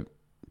Q-Tip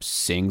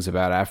sings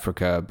about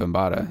Africa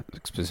Bambaataa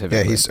specifically.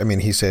 Yeah,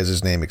 he says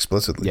his name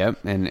explicitly. Yep,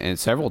 and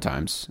several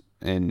times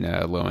in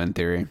Low End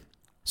Theory.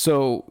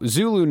 So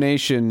Zulu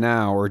Nation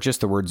now, or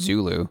just the word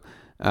Zulu,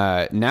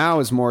 now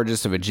is more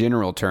just of a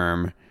general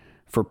term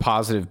for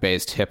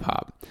positive-based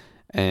hip-hop.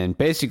 And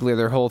basically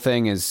their whole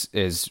thing is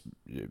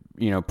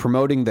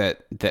promoting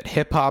that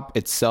hip-hop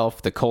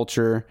itself, the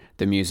culture,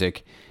 the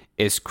music,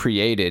 is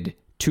created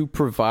to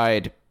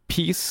provide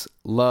peace,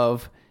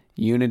 love,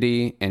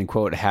 unity, and,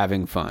 quote,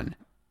 having fun.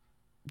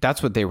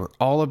 That's what they were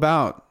all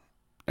about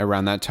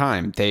around that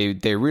time.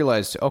 They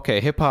realized,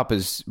 okay, hip-hop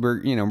is,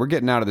 we're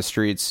getting out of the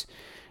streets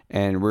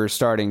and we're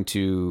starting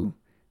to,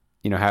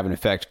 have an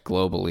effect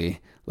globally.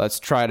 Let's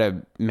try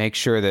to make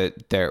sure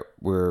that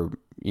we're,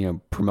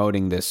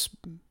 promoting this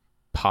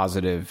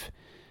positive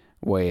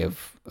way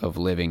of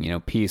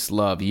living, peace,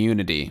 love,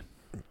 unity,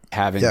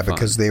 having fun. Yeah,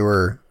 because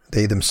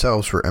they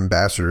themselves were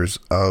ambassadors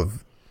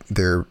of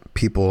their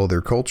people,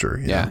 their culture.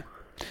 You know?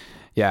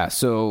 Yeah.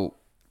 So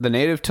the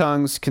native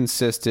tongues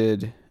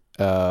consisted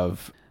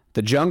of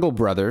the Jungle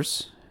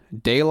Brothers,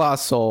 De La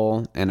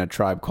Soul, and A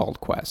Tribe Called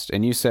Quest.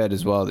 And you said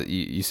as well that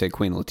you said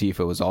Queen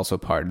Latifah was also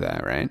part of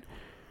that, right?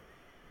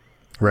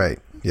 Right.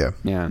 Yeah.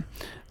 Yeah.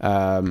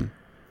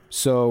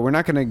 So we're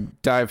not going to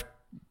dive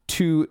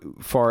too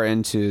far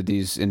into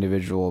these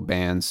individual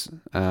bands,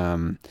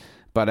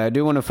 but I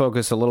do want to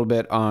focus a little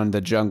bit on the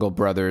Jungle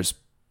Brothers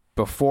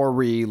before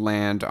we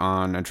land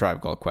on A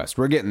Tribe Called Quest.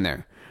 We're getting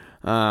there.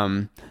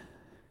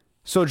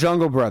 So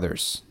Jungle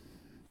Brothers,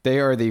 they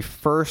are the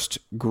first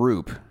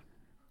group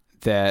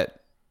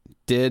that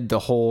did the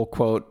whole,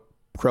 quote,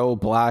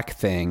 pro-black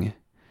thing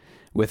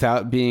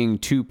without being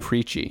too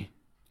preachy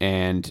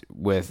and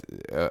with,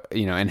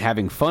 and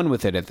having fun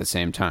with it at the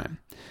same time.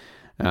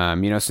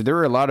 So there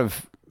were a lot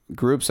of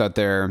groups out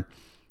there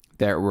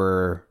that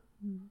were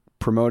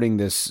promoting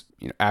this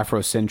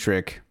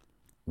Afrocentric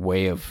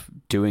way of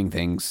doing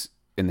things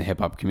in the hip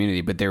hop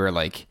community, but they were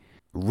like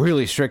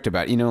really strict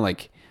about it,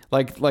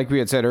 like we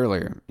had said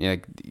earlier,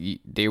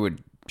 they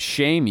would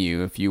shame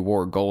you if you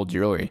wore gold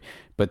jewelry,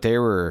 but they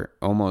were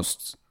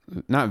almost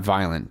not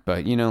violent,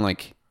 but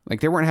like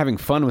they weren't having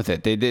fun with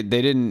it.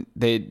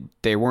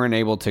 They weren't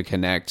able to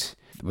connect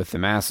with the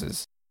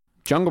masses.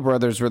 Jungle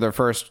Brothers were the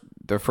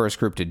first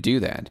group to do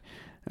that.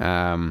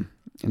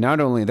 Not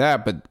only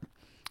that, but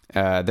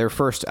their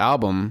first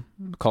album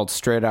called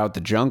Straight Out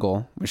the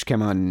Jungle, which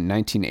came out in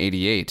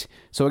 1988.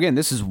 So again,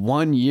 this is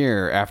 1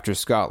 year after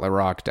Scott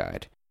LaRock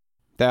died.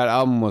 That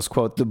album was,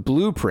 quote, the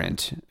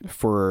blueprint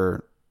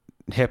for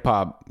hip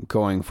hop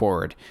going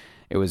forward.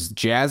 It was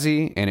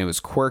jazzy and it was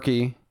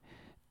quirky,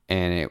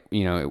 and it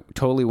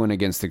totally went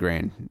against the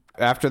grain.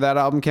 After that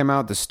album came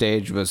out, the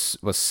stage was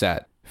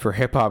set for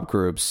hip hop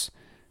groups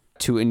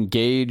to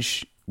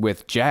engage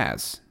with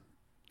jazz.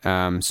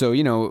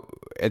 So,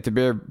 at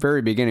the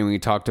very beginning, we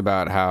talked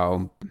about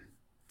how,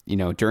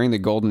 during the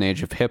golden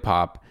age of hip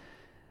hop,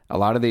 a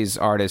lot of these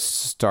artists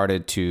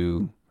started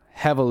to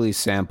heavily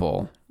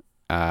sample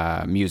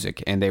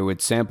music, and they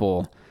would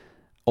sample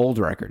old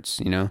records,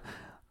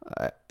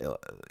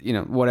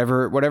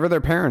 whatever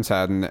their parents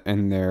had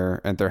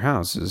at their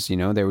houses,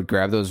 they would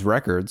grab those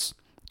records,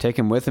 take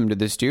them with them to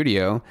the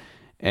studio,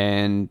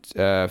 and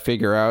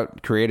figure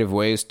out creative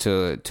ways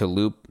to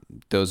loop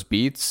those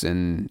beats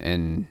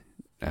and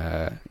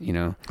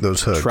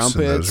those hooks, trumpets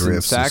and those riffs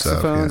and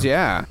saxophones. and stuff,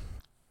 yeah.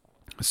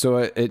 So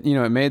it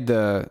made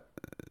the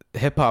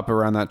hip hop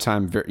around that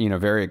time,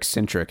 very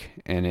eccentric,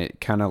 and it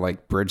kind of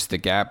like bridged the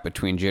gap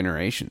between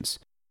generations.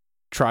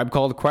 Tribe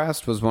Called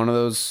Quest was one of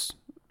those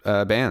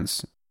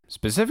bands.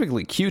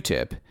 Specifically,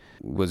 Q-Tip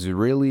was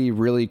really,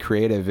 really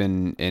creative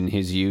in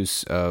his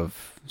use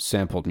of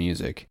sampled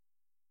music.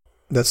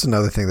 That's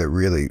another thing that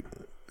really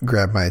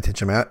grabbed my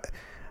attention. I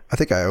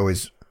think I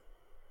always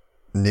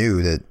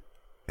knew that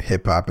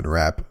hip hop and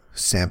rap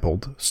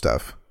sampled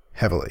stuff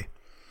heavily,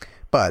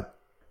 but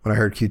when I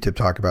heard Q-Tip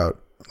talk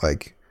about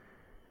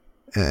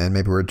and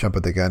maybe we're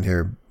jumping the gun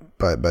here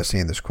by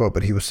saying this quote,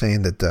 but he was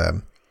saying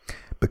that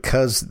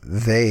because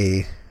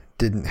they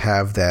didn't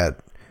have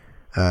that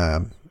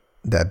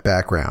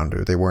background,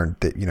 or they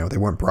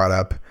weren't brought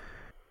up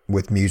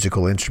with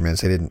musical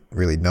instruments, they didn't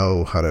really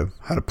know how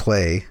to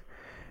play.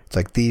 It's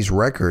like these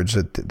records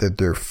that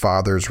their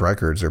father's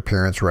records, their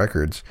parents'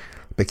 records,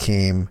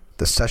 became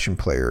the session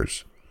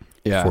players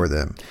for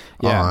them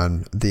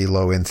on the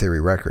Low End Theory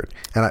record.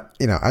 And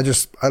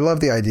I love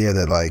the idea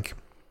that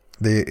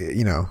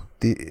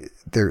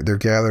they're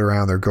gathered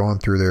around, they're going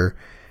through their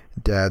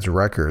dad's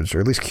records, or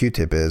at least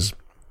Q-Tip is,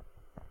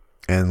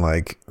 and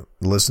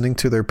listening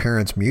to their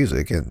parents'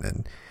 music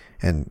and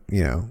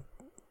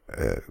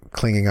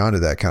clinging on to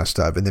that kind of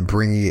stuff, and then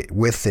bringing it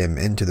with them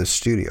into the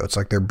studio. It's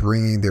like they're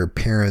bringing their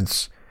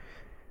parents'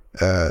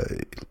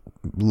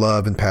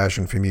 love and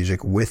passion for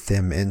music with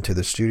them into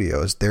the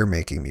studio as they're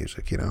making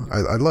music.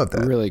 I love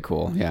that. Really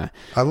cool. Yeah.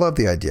 I love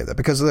the idea of that,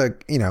 because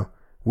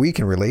we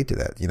can relate to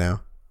that,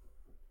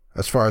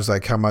 as far as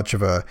how much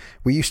of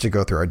we used to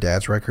go through our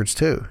dad's records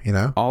too,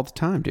 all the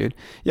time, dude.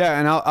 Yeah.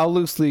 And I'll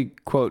loosely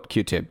quote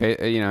Q-Tip.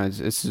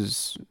 This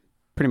is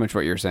pretty much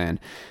what you're saying.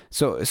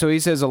 So he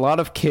says a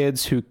lot of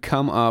kids who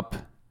come up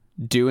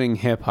doing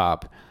hip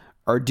hop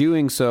are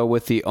doing so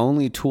with the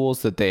only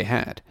tools that they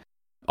had.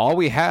 All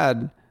we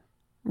had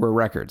were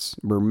records.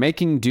 We're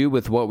making do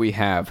with what we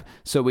have.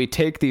 So we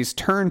take these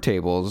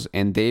turntables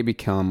and they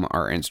become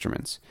our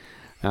instruments.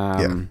 So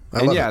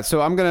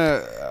I'm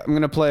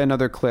gonna play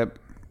another clip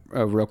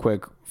real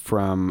quick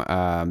from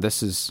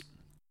this is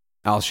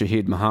Al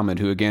Shaheed Muhammad,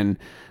 who again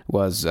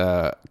was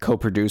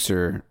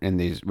co-producer in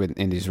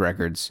these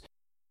records.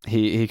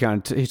 He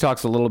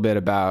talks a little bit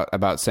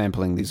about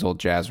sampling these old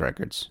jazz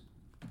records.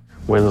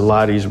 When a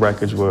lot of these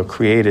records were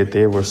created,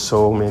 there were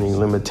so many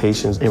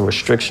limitations and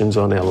restrictions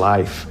on their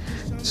life.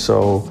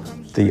 So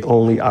the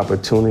only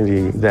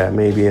opportunity that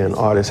maybe an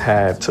artist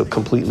had to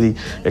completely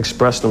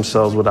express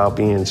themselves without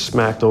being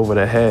smacked over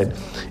the head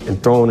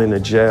and thrown into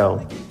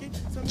jail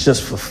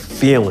just for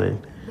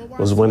feeling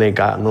was when they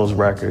got in those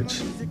records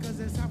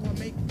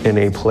and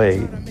they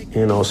played.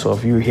 So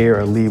if you hear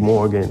a Lee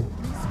Morgan,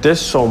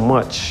 there's so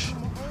much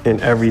in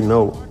every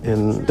note,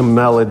 in the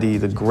melody,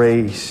 the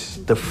grace,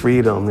 the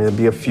freedom. There'd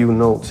be a few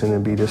notes and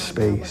there'd be the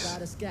space.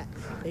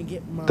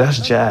 That's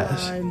jazz.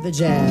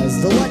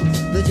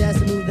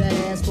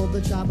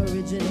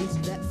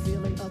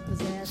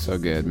 So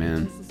good,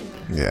 man.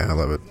 Yeah, I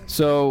love it.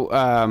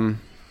 So,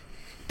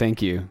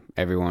 thank you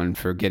everyone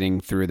for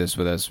getting through this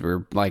with us.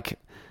 We're like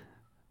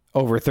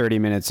over 30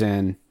 minutes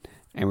in,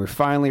 and we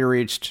finally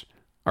reached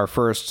our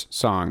first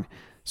song.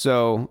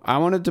 So I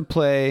wanted to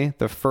play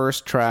the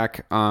first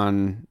track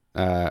on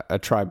A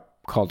Tribe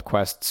Called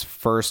Quest's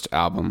first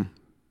album,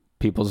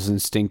 People's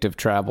Instinctive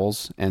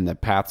Travels and the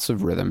Paths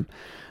of Rhythm,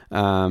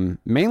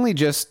 mainly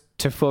just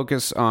to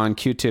focus on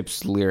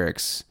Q-Tip's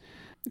lyrics,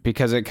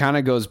 because it kind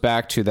of goes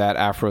back to that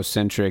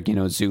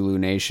Afrocentric, Zulu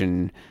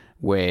Nation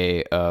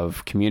way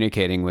of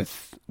communicating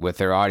with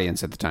their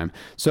audience at the time.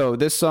 So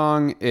this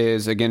song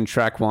is, again,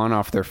 track 1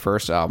 off their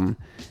first album.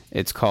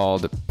 It's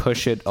called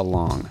Push It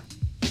Along.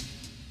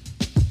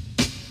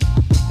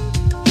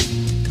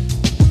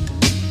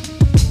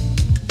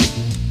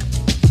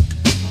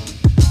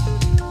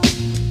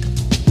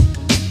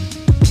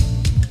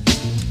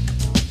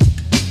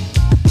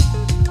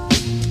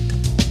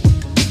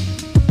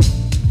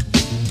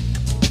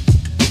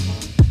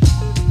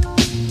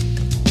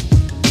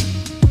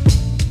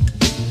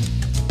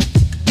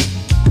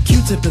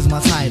 Q-Tip is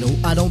my title,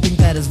 I don't think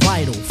that is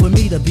vital for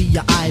me to be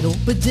your idol,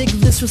 but dig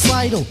this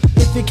recital.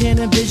 If you can't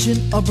envision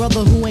a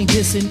brother who ain't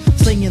dissing,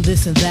 slinging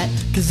this and that,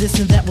 cause this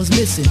and that was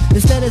missing.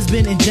 Instead it's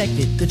been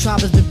injected, the tribe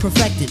has been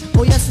perfected.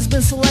 Oh yes, it's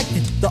been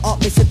selected, the art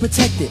makes it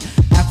protected.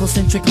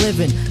 Afrocentric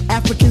living,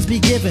 Africans be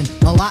giving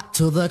a lot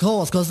to the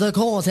cause, cause the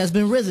cause has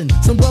been risen.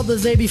 Some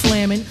brothers they be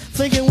flamming,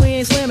 thinking we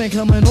ain't slamming,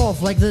 coming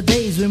off like the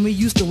days when we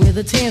used to wear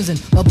the Tanzan.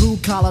 A blue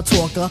collar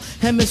talker,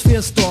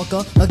 hemisphere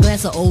stalker, a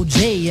glass of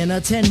OJ and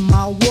a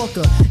 10-mile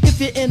walker. If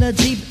you're in a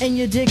Jeep and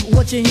you dig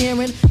what you're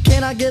hearing,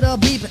 can I get a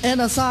beep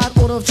and a side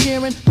order of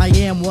cheering? I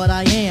am what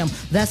I am,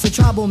 that's a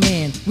tribal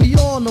man. We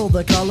all know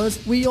the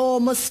colors, we all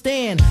must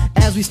stand.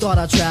 As we start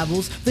our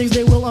travels, things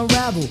they will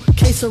unravel.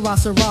 Que sera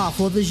sera,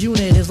 for this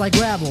unit is like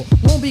gravel.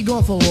 Won't be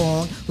gone for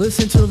long,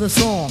 listen to the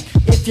song.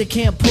 If you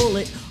can't pull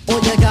it, all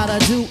you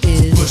gotta do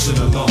is push it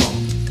along,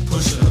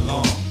 push it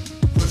along,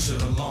 push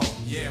it along,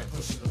 yeah,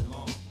 push it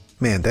along.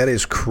 Man, that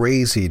is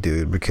crazy,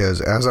 dude, because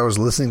as I was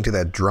listening to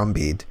that drum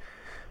beat,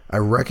 I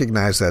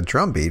recognized that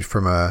drum beat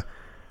from a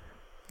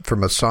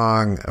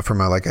song,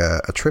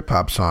 a trip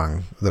hop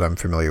song that I'm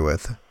familiar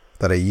with,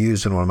 that I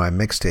used in one of my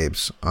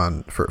mixtapes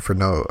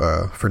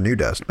for New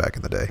Dust back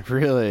in the day.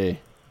 Really?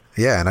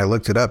 Yeah, and I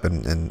looked it up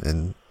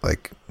and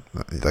like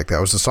that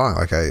was the song.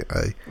 Like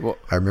I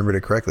remembered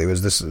it correctly. It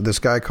was this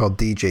guy called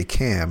DJ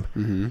Cam,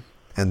 mm-hmm.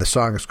 and the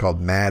song is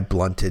called Mad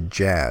Blunted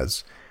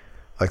Jazz.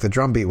 Like the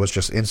drum beat was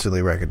just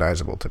instantly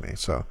recognizable to me.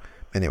 So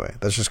anyway,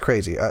 that's just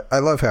crazy. I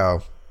love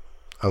how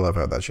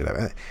that shit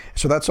happened.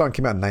 So that song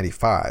came out in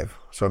 95.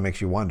 So it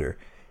makes you wonder,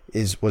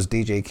 was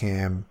DJ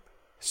Cam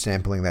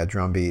sampling that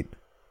drum beat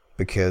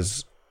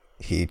because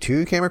he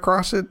too came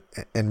across it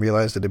and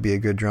realized that it'd be a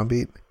good drum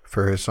beat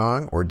for his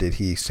song, or did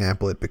he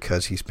sample it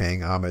because he's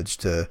paying homage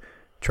to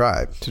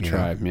Tribe?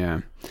 Yeah.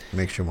 It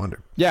makes you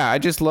wonder. Yeah, I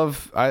just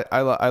love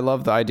I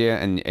love the idea,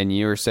 and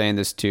you were saying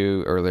this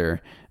too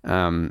earlier,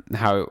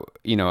 how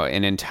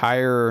an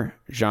entire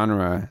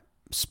genre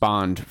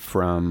spawned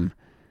from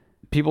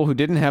people who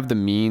didn't have the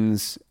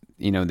means.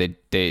 They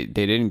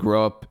didn't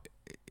grow up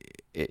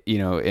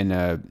in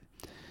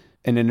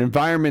an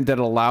environment that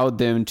allowed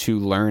them to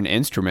learn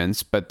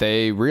instruments, but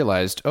they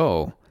realized,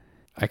 oh,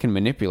 I can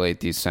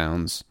manipulate these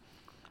sounds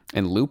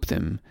and loop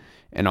them,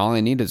 and all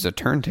I need is a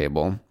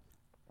turntable,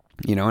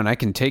 and I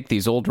can take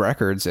these old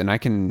records and I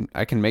can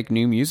make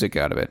new music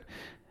out of it,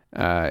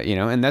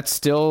 and that's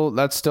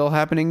still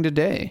happening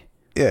today.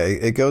 Yeah,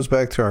 it goes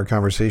back to our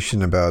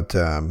conversation about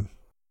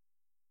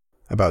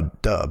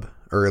dub,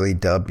 early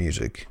dub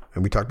music,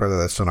 and we talked about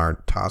this on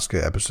our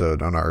Tosca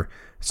episode, on our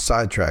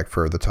sidetrack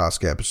for the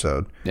Tosca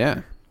episode.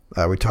 Yeah,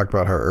 we talked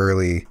about how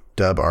early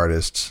dub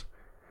artists,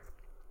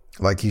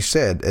 like you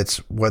said, it's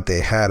what they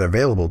had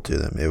available to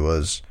them. It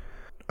was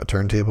a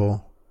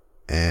turntable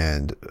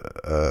and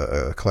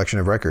a collection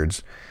of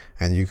records,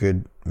 and you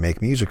could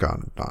make music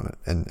on it.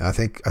 And I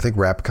think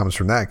rap comes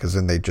from that, because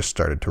then they just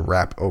started to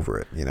rap over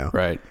it, you know?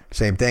 Right.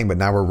 Same thing, but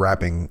now we're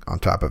rapping on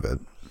top of it.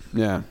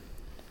 Yeah.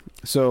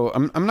 So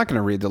I'm not going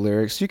to read the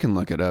lyrics. You can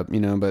look it up, you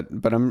know,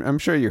 but I'm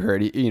sure you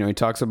heard. He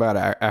talks about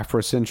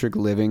Afrocentric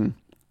living.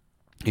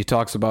 He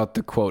talks about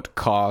the quote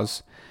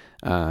cause,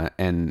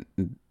 and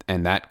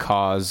that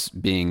cause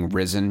being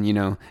risen. You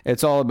know,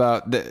 it's all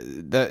about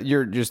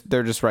they're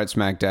just right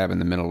smack dab in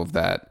the middle of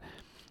that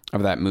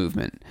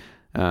movement.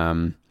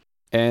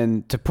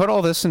 And to put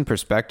all this in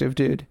perspective,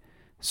 dude.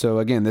 So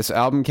again, this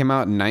album came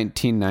out in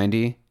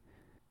 1990.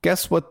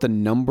 Guess what the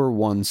number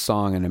one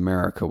song in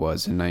America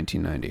was in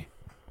 1990?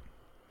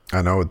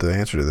 I know what the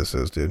answer to this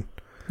is, dude.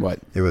 What?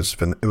 It was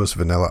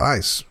Vanilla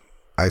Ice,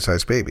 Ice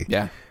Ice Baby.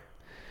 Yeah.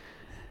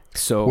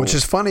 So, which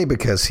is funny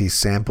because he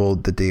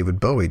sampled the David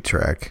Bowie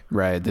track,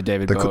 right?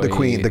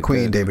 The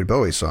Queen David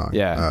Bowie song,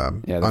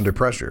 Under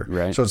Pressure,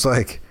 right? So it's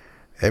like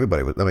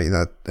everybody was. I mean,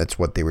 that's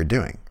what they were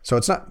doing. So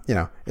it's not,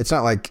 it's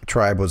not like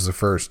Tribe was the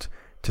first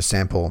to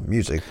sample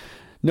music.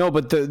 No,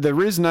 but the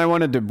reason I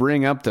wanted to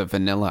bring up the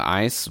Vanilla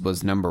Ice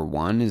was number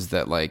one is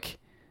that, like,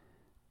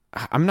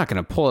 I'm not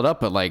going to pull it up,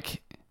 but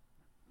like,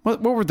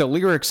 what were the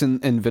lyrics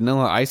in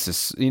Vanilla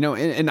Ice?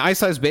 In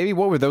Ice Ice Baby,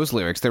 what were those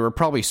lyrics? They were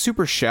probably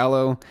super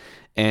shallow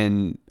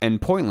and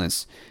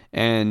pointless.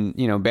 And,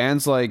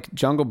 bands like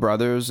Jungle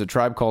Brothers, A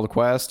Tribe Called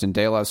Quest, and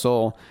De La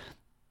Soul,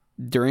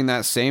 during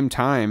that same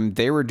time,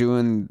 they were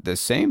doing the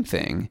same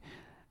thing,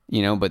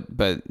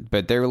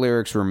 but their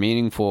lyrics were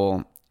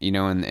meaningful,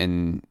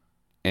 and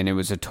it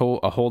was a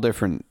whole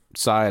different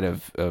side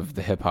of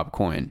the hip hop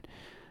coin.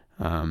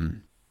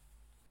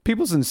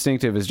 People's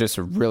Instinctive is just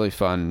a really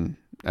fun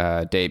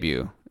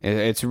debut.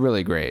 It's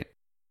really great.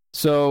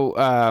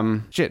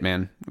 So, shit,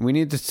 man, we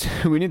need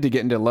to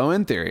get into Low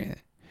End Theory.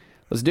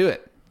 Let's do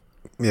it.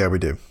 Yeah, we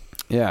do.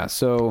 Yeah.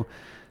 So,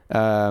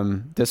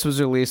 this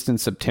was released in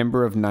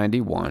September of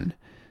 91.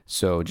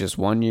 So just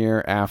 1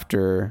 year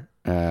after,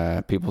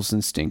 People's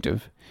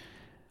Instinctive.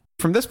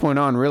 From this point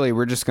on, really,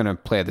 we're just going to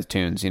play the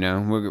tunes,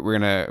 we're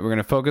going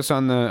to focus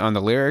on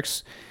the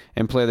lyrics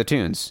and play the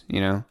tunes,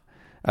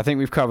 I think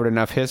we've covered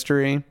enough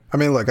history. I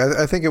mean, look,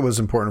 I think it was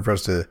important for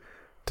us to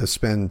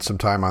spend some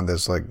time on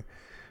this.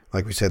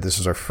 Like we said, this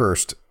is our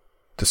first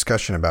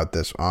discussion about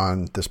this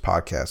on this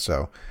podcast.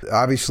 So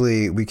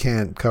obviously we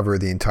can't cover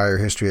the entire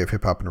history of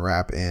hip hop and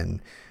rap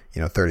in,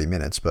 30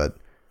 minutes, but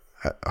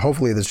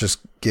hopefully this just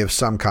gives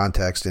some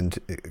context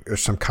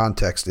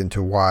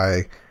into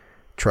why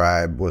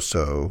Tribe was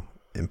so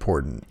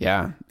important.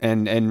 Yeah.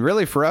 And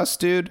really for us,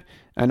 dude,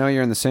 I know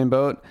you're in the same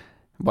boat.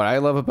 What I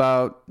love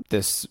about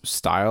this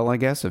style, I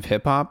guess, of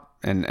hip hop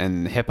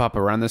and hip hop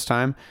around this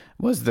time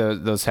was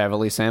those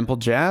heavily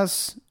sampled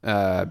jazz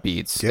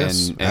beats.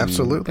 Yes, and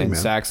absolutely, and man.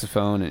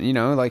 Saxophone,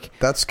 and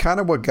that's kind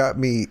of what got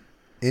me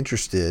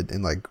interested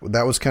in,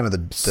 that was kind of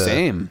the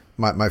same.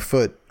 My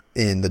foot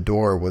in the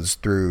door was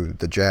through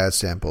the jazz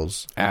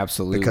samples.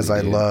 Absolutely, because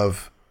I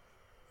love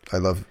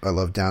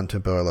down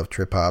tempo. I love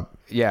trip hop.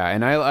 Yeah,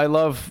 and I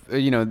love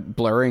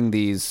blurring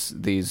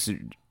these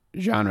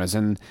genres.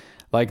 And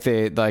like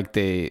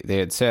they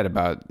had said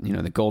about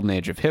the golden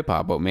age of hip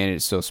hop, what made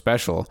it so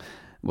special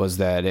was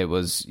that it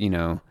was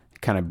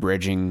kind of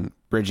bridging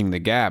the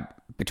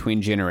gap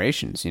between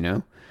generations.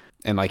 And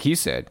like he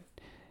said,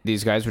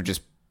 these guys were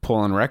just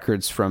pulling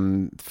records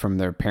from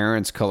their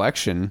parents'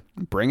 collection,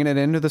 bringing it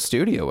into the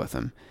studio with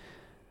them.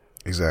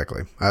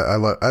 Exactly. I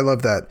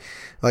love that.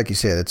 Like you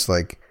said, it's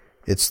like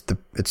it's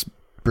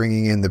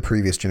bringing in the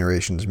previous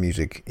generation's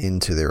music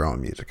into their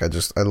own music. I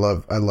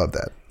love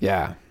that.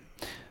 Yeah.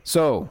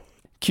 So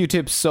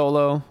Q-Tip's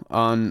solo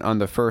on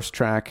the first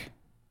track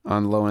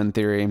on Low End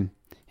Theory,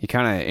 he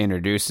kind of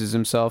introduces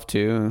himself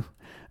too.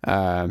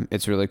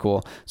 It's really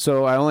cool.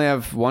 So I only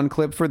have one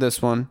clip for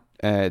this one.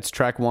 It's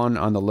track 1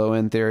 on the Low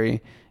End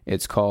Theory.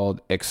 It's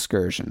called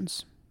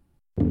Excursions.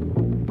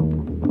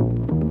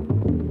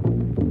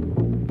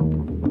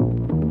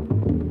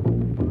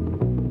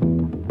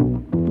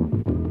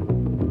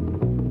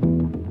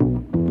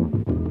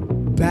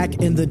 Back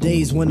in the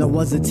days when I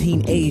was a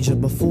teenager,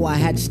 before I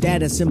had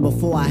status and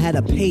before I had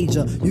a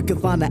pager, you could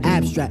find the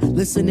abstract.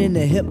 Listening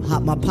to hip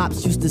hop, my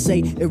pops used to say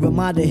it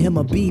reminded him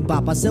of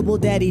bebop. I said, well,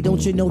 daddy,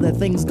 don't you know that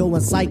things go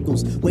in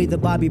cycles? Way that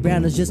Bobby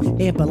Brown is just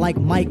amping like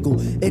Michael.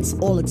 It's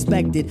all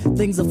expected,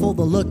 things are for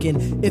the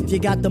looking. If you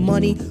got the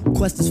money,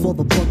 quest is for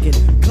the booking.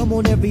 Come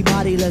on,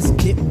 everybody, let's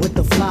get with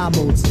the fly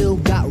mode. Still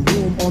got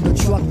room on the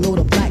truckload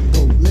of black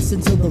gold.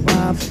 Listen to the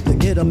rhyme to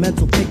get a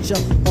mental picture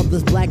of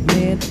this black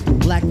man,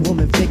 black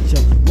woman picture.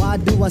 Why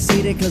do I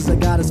say that? Cause I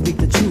gotta speak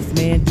the truth,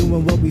 man.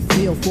 Doing what we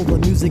feel for the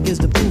music is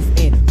the proof.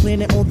 And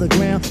planet on the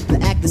ground,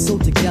 the act is so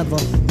together.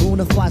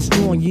 Bonafide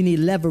strong, you need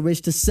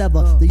leverage to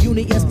sever. The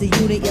unit, yes the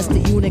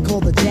unit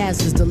called the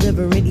Jazz is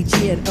delivering each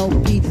year an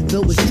LP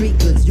filled with street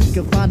goods. You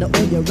can find it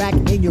on your rack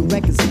in your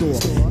record store.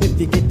 If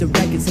you get the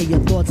record, say your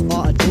thoughts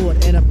are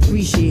adored and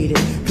appreciated.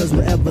 Cause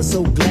we're ever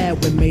so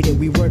glad we made it.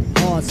 We worked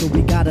hard, so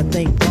we gotta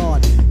thank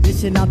God.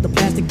 dishing out the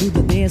plastic, do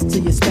the dance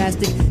till you're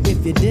spastic.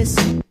 If you diss,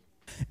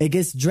 it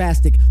gets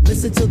drastic.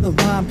 Listen to the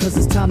rhyme, cause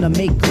it's time to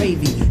make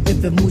gravy.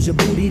 If it moves your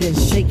booty, then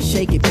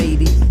shake it,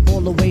 baby. All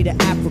the way to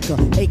Africa,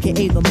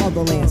 aka the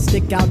motherland.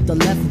 Stick out the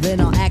left,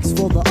 then I'll ask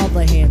for the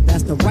other hand.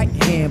 That's the right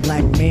hand,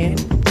 black man.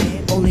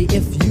 Only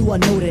if you are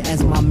noted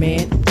as my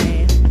man.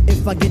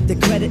 If I get the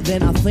credit,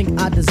 then I think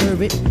I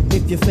deserve it.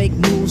 If you fake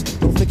news,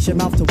 don't fix your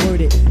mouth to word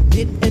it.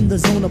 Get in the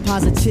zone of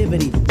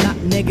positivity, not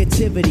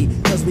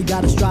negativity, cause we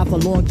gotta strive for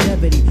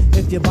longevity.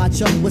 If you buy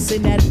Chuck, what's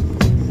in that?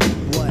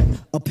 What?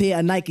 A pair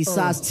of Nike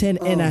size 10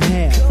 and a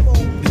half.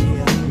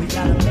 Yeah, we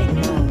gotta make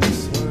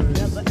moves.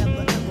 Never,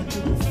 ever, ever do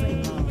a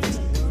fake moves.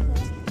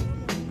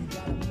 We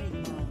gotta make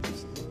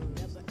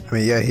moves. I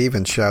mean, yeah, he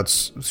even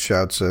shouts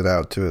it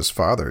out to his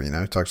father. You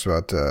know, he talks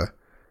about,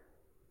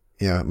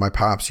 my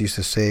pops used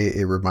to say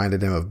it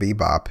reminded him of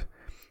bebop.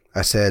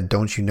 I said,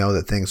 don't you know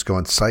that things go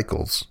in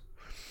cycles?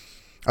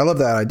 I love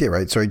that idea,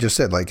 right? So he just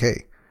said, like,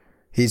 hey,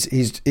 he's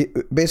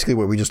basically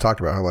what we just talked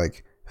about, how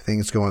like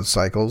things go in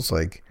cycles.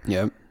 Like,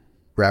 yep.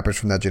 Rappers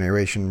from that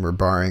generation were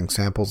borrowing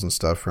samples and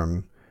stuff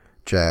from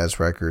jazz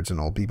records and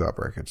old bebop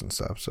records and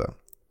stuff. So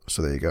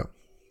there you go.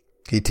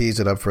 He teased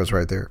it up for us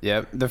right there.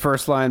 Yep. The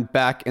first line,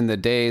 back in the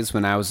days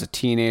when I was a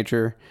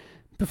teenager,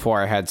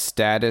 before I had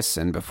status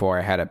and before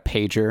I had a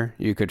pager,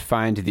 you could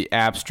find the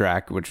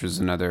abstract, which was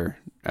another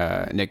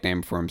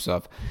nickname for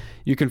himself.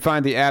 You can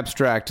find the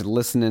abstract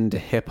listening to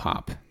hip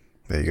hop.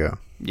 There you go.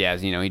 Yeah,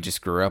 he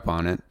just grew up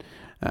on it.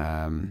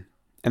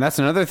 And that's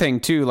another thing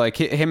too. Like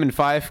him and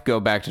Fife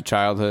go back to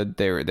childhood.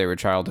 They were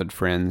childhood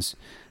friends.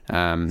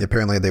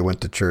 Apparently, they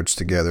went to church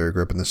together.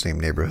 Grew up in the same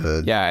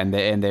neighborhood. Yeah,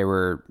 and they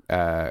were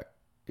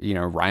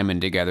rhyming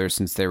together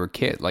since they were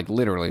kids. Like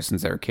literally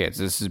since they were kids.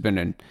 This has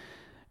been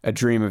a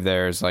dream of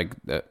theirs, like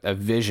a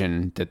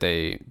vision that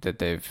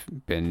they've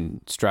been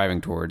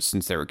striving towards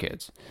since they were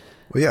kids.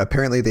 Well, yeah.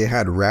 Apparently, they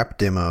had rap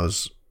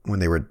demos when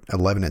they were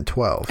 11 and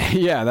 12.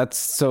 Yeah, that's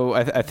so.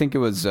 I think it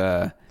was.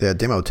 They had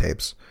demo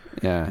tapes.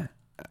 Yeah.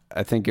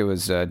 I think it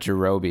was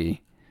Jerobi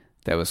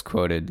that was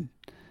quoted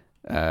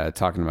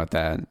talking about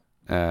that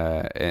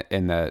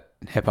in the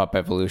Hip Hop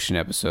Evolution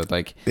episode.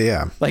 Like,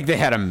 yeah, like they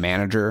had a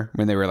manager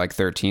when they were like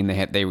 13.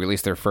 They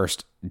released their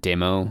first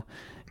demo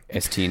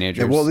as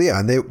teenagers. Well, yeah,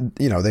 and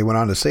they went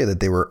on to say that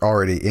they were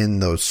already in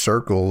those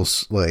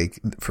circles, like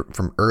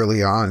from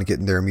early on,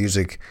 getting their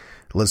music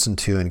listened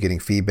to and getting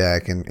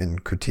feedback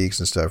and critiques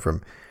and stuff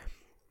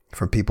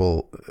from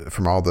people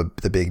from all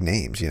the big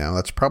names.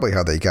 That's probably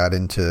how they got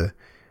into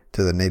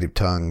the Native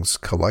Tongues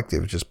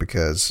Collective, just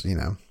because,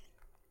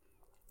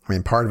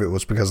 part of it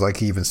was because, like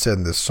he even said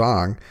in this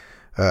song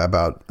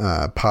about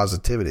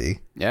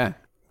positivity. Yeah.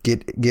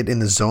 Get in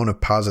the zone of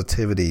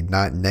positivity,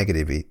 not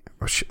negativity.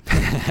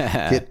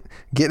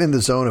 Get in the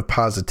zone of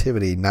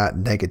positivity, not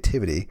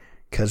negativity,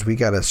 because we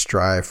got to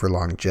strive for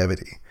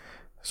longevity.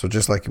 So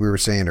just like we were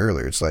saying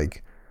earlier, it's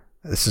like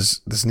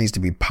this needs to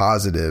be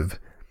positive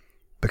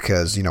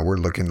because, we're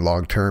looking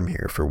long term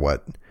here for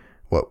what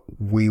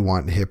we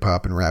want hip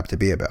hop and rap to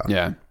be about.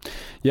 Yeah.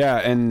 Yeah.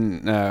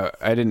 And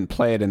I didn't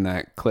play it in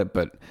that clip,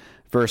 but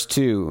verse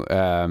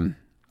 2,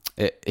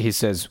 he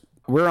says,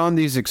 we're on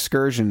these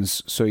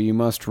excursions, so you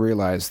must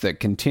realize that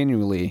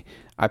continually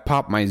I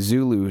pop my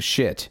Zulu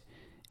shit.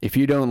 If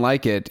you don't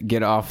like it,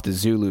 get off the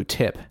Zulu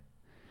tip.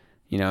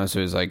 So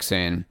it's like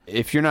saying,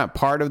 if you're not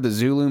part of the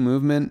Zulu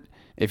movement,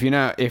 if you're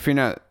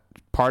not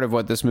part of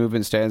what this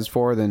movement stands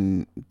for,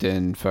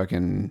 then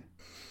fucking...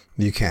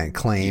 You can't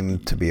claim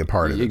to be a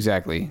part of it.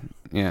 Exactly.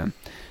 Yeah.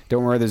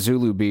 Don't wear the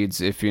Zulu beads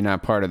if you're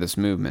not part of this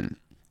movement.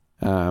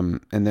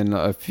 And then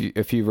a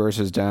few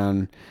verses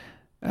down,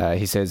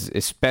 he says,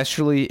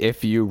 especially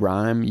if you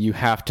rhyme, you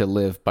have to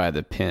live by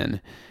the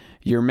pen.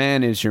 Your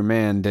man is your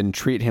man, then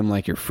treat him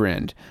like your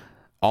friend.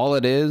 All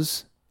it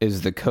is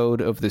the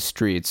code of the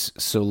streets,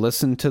 so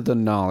listen to the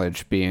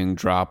knowledge being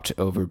dropped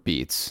over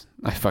beats.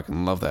 I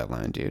fucking love that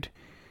line, dude.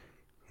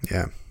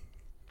 Yeah.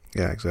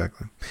 Yeah,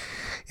 exactly.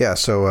 Yeah,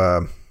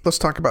 so... let's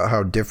talk about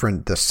how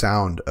different the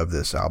sound of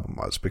this album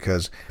was,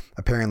 because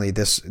apparently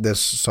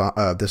this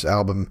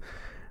album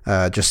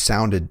just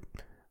sounded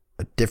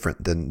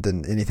different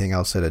than anything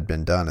else that had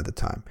been done at the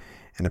time.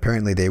 And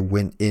apparently they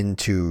went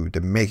into the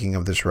making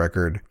of this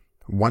record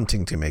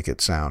wanting to make it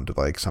sound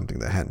like something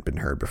that hadn't been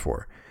heard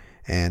before.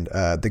 And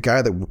the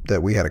guy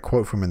that we had a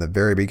quote from in the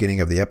very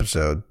beginning of the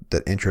episode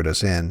that introed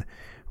us in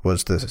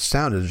was the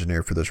sound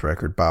engineer for this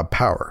record, Bob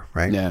Power,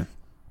 right? Yeah.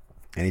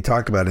 And he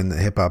talked about in the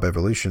Hip Hop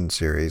Evolution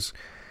series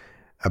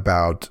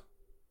about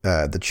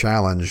the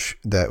challenge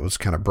that was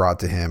kind of brought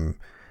to him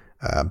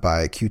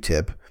by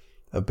Q-Tip,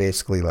 of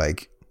basically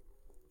like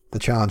the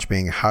challenge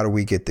being, how do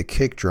we get the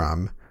kick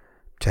drum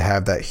to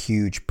have that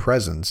huge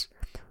presence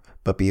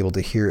but be able to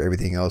hear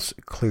everything else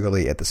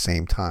clearly at the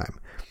same time?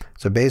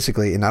 So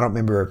basically, and I don't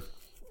remember,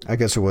 I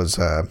guess it was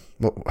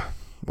what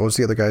was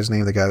the other guy's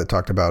name, the guy that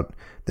talked about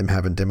them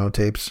having demo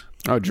tapes?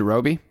 Oh,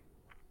 Jerobi?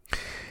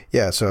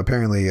 Yeah, so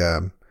apparently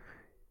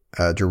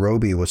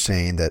Jerobi was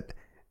saying that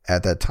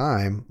at that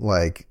time,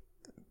 like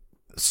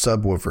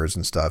subwoofers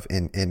and stuff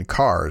in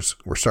cars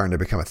were starting to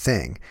become a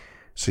thing.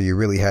 So you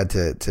really had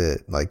to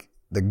like,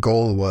 the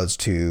goal was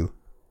to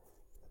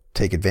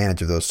take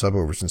advantage of those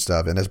subwoofers and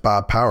stuff. And as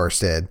Bob Power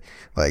said,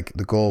 like,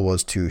 the goal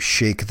was to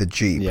shake the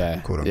Jeep,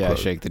 quote unquote. Yeah,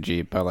 shake the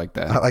Jeep. I like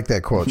that. I like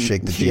that quote,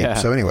 shake the Jeep. Yeah.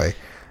 So anyway,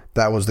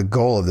 that was the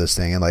goal of this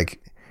thing. And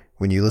like,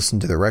 when you listen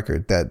to the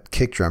record, that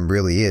kick drum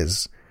really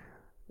is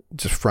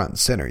just front and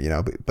center, you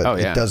know, but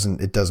it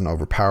doesn't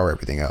overpower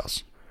everything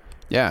else.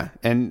 Yeah.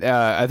 And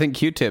I think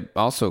Q-Tip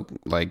also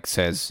like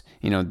says,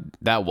 you know,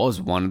 that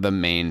was one of the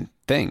main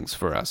things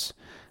for us,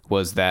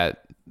 was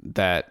that,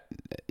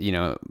 you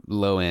know,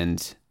 low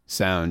end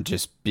sound,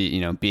 just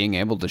being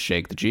able to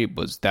shake the Jeep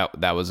was that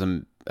was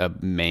a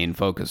main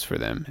focus for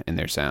them in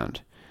their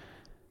sound.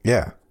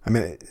 Yeah. I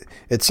mean,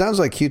 it sounds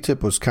like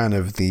Q-Tip was kind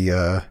of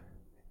the,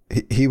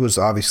 he was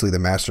obviously the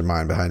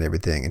mastermind behind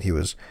everything, and he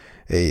was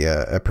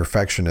a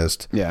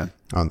perfectionist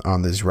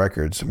on these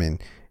records. I mean,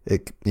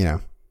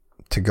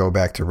 to go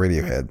back to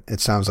Radiohead, it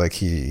sounds like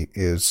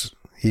he's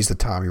the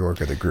Tom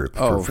York of the group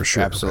for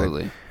sure.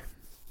 Absolutely. Right?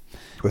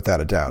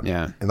 Without a doubt.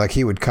 Yeah. And like,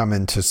 he would come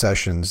into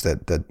sessions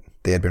that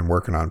they had been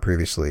working on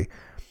previously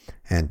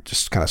and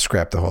just kind of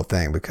scrap the whole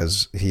thing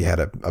because he had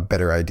a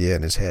better idea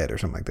in his head or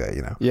something like that,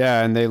 you know?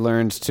 Yeah. And they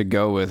learned to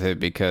go with it,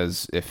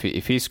 because if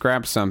he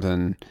scrapped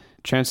something,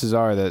 chances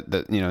are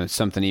that you know,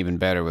 something even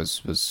better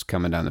was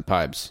coming down the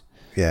pipes.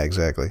 Yeah,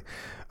 exactly.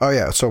 Oh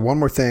yeah. So one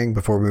more thing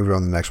before we move on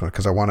to the next one,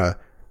 because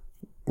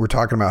we're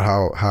talking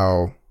about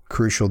how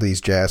crucial these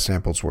jazz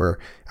samples were.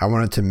 I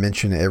wanted to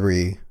mention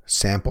every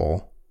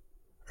sample,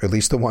 or at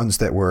least the ones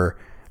that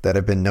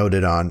have been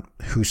noted on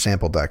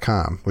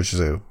whosampled.com, which is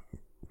a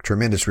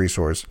tremendous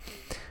resource.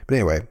 But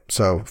anyway,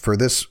 so for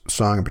this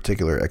song in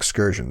particular,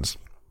 Excursions,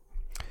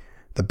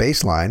 the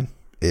bass line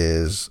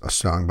is a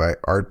song by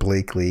Art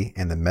Blakey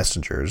and the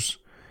Messengers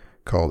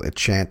called A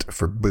Chant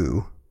for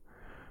Boo.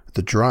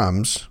 The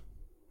drums,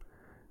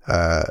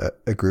 a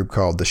group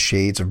called The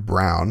Shades of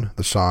Brown.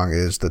 The song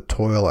is The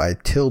Toil I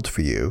Tilled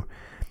for You.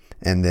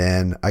 And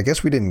then I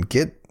guess we didn't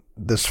get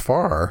this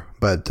far,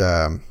 but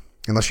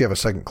unless you have a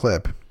second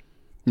clip.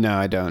 No,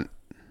 I don't.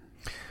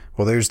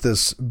 Well, there's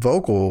this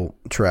vocal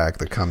track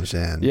that comes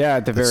in. Yeah,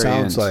 at the very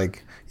end. Sounds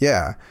like,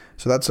 yeah.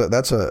 So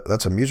that's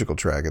a musical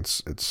track.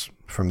 It's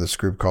from this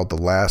group called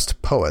The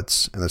Last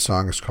Poets, and the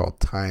song is called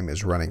Time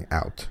Is Running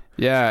Out.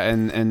 Yeah,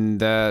 and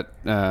that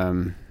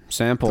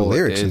sample, the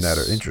lyrics in that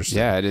are interesting.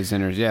 Yeah, it is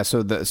interesting. Yeah,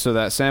 so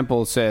that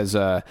sample says,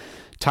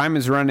 "Time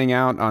is running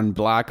out on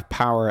Black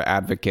Power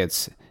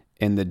advocates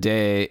in the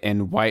day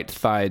and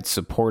white-thighed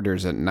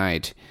supporters at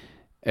night.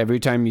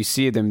 Every time you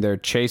see them, they're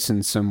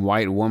chasing some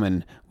white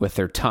woman with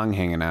their tongue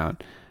hanging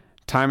out.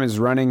 Time is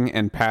running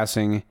and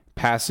passing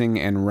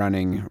and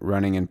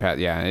running and pass."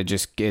 Yeah, it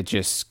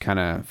just kind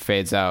of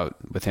fades out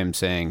with him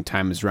saying,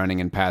 "Time is running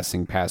and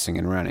passing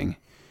and running."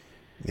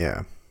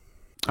 Yeah.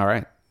 All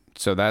right.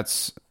 So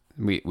that's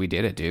we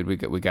did it, dude.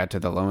 We got to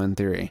the low end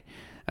theory.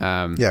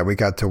 Yeah, we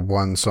got to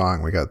one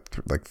song. We got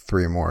like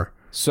three more.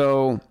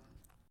 So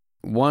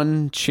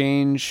one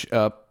change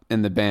up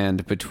in the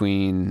band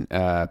between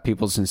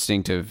People's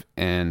Instinctive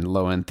and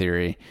Low End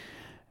Theory,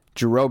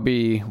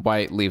 Jarobi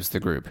White leaves the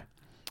group,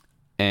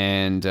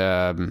 and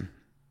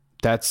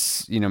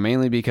that's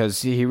mainly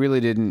because he really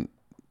didn't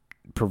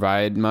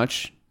provide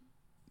much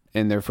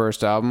in their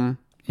first album.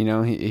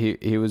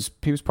 He was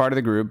part of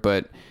the group,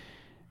 but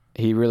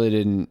he really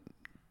didn't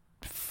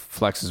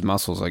flex his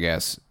muscles, I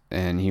guess,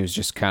 and he was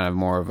just kind of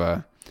more of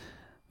a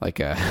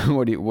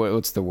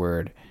what's the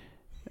word?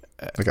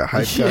 Like a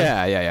hype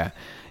guy?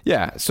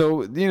 Yeah.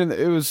 So,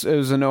 it was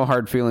a no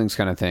hard feelings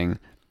kind of thing.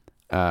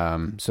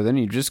 So then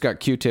you just got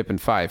Q-Tip and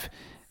Fife.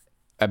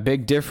 A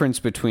big difference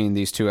between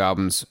these two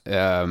albums,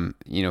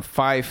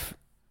 Fife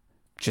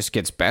just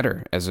gets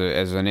better as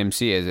an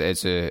MC,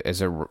 as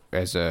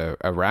a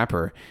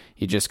rapper.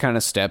 He just kind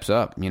of steps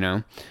up,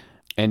 And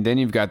then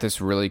you've got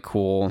this really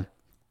cool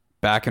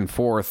back and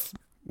forth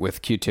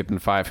with Q-Tip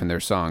and Fife in their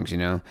songs,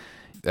 So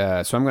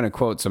I'm going to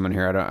quote someone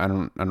here. I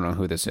don't know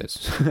who this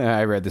is.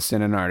 I read this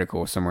in an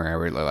article somewhere. I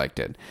really liked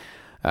it.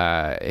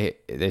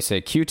 They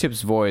say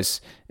Q-Tip's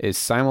voice is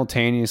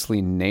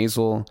simultaneously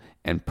nasal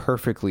and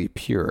perfectly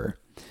pure,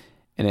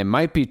 and it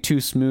might be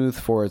too smooth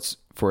for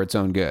its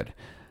own good.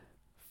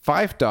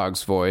 Fife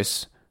Dog's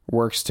voice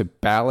works to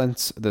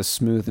balance the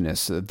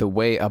smoothness, the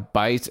way a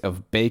bite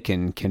of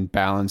bacon can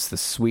balance the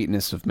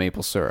sweetness of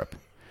maple syrup.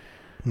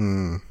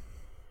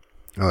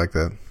 I like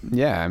that.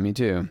 Yeah, me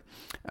too.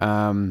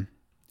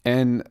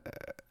 And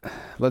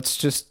let's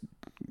just,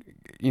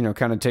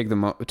 kind of take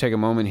a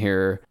moment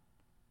here.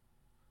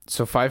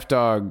 So Fife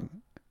Dog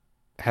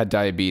had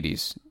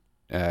diabetes.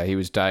 He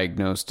was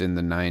diagnosed in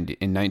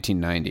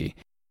 1990.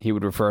 He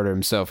would refer to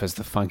himself as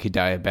the funky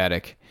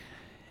diabetic.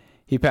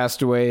 He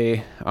passed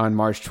away on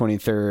March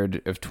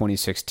 23rd of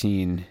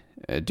 2016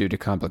 due to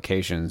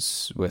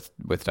complications with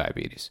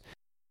diabetes.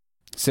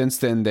 Since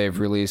then, they've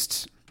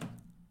released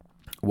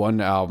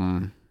one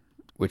album,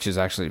 which is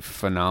actually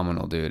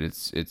phenomenal, dude.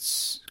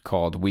 It's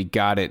called We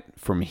Got It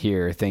From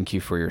Here, Thank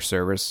You For Your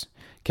Service.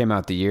 Came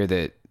out the year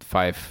that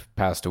Fife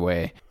passed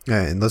away.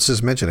 Yeah, and let's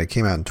just mention it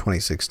came out in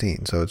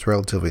 2016, so it's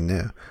relatively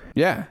new.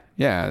 Yeah,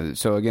 Yeah.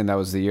 So again, that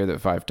was the year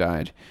that Fife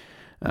died.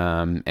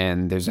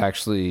 And there's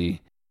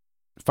actually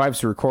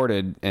Fife's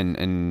recorded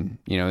and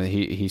you know,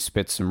 he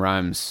spits some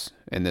rhymes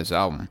in this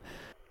album.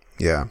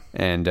 Yeah.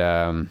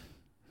 And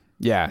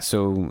yeah,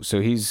 so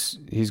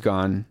he's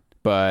gone,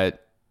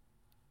 but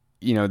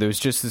you know, there's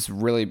just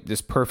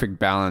this perfect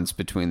balance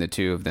between the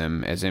two of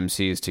them as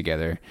MCs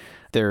together.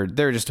 They're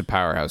just a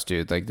powerhouse,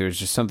 dude. Like there's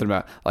just something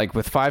about, like,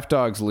 with Five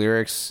Dog's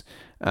lyrics,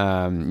 you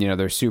know,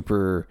 they're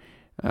super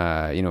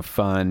you know,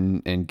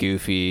 fun and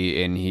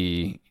goofy, and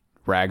he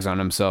rags on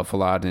himself a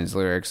lot in his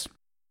lyrics.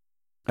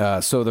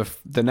 So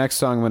the next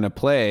song I'm going to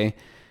play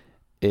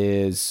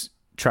is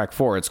track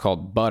 4. It's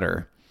called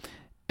Butter.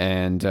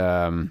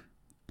 And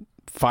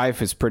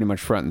Fife is pretty much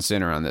front and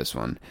center on this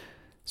one.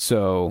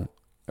 So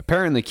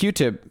apparently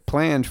Q-Tip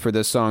planned for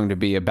this song to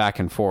be a back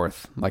and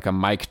forth, like a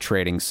mic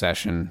trading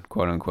session,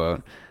 quote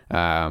unquote.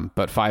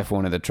 But Fife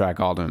wanted the track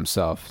all to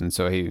himself. And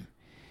so he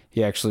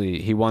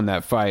won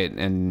that fight,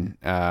 and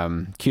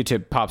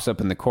Q-Tip pops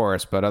up in the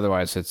chorus, but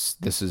otherwise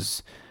this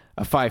is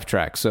a Fife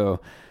track.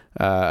 So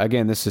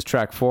again, this is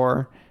track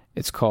 4.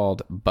 It's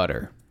called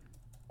Butter.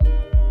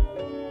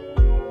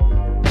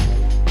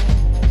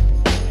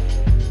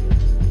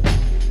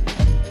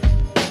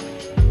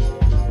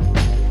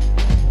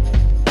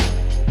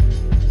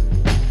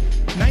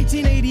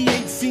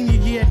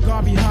 Senior year at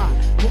Garvey High,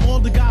 where all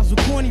the guys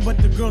were corny but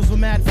the girls were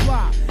mad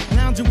fly.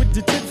 Lounging with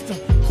the tipster,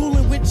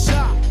 cooling with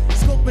Shy,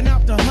 scoping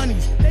out the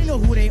honeys, they know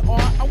who they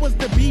are. I was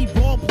the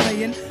b-ball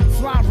playing,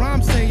 fly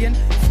rhyme saying,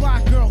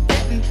 fly girl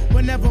getting,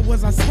 but never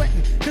was I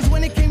sweating. Cause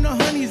when it came to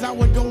honeys, I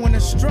would go in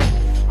a stroke,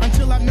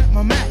 until I met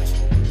my match.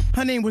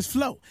 Her name was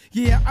Flo.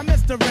 Yeah, I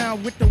messed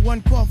around with the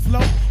one called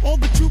Flo. All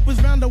the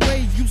troopers round the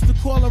way used to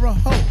call her a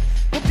hoe.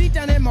 But deep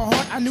down in my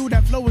heart, I knew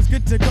that Flo was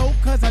good to go,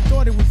 cause I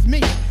thought it was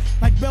me,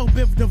 like Belle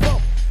Biv DeVoe.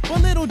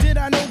 But little did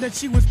I know that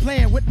she was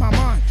playing with my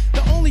mind.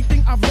 The only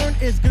thing I've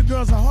learned is good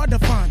girls are hard to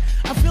find.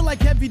 I feel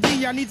like Heavy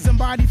D, I need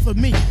somebody for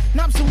me,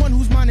 not someone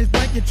whose mind is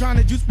blanket trying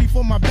to juice me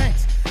for my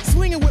banks.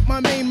 Swinging with my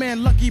main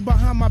man Lucky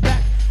behind my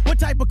back. What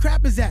type of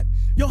crap is that?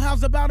 Yo,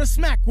 how's about a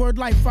smack? Word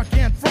life, I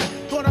can't front.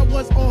 Thought I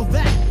was all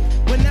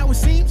that, but now it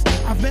seems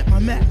I've met my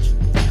match.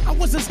 I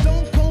was a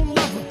stone cold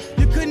lover,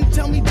 you couldn't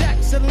tell me jack.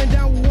 Settling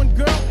down with one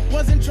girl,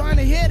 wasn't trying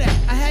to hear that.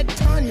 I had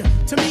Tanya,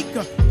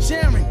 Tamika,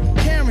 Sharon,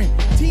 Karen,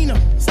 Tina,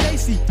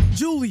 Stacy,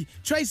 Julie,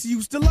 Tracy.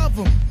 Used to love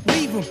them,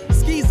 leave them,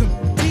 skeeze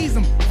them, tease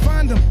them,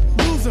 find them,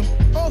 lose them,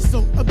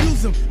 also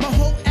abuse them. My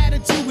whole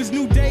attitude was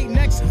new day,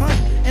 next hunt.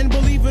 And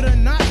believe it or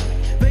not,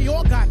 they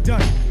all got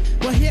done.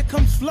 But here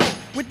comes Flo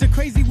with the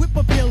crazy whip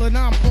appeal, and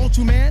I'm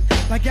Ultra Man,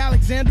 like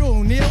Alexander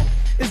O'Neal.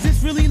 Is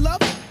this really love?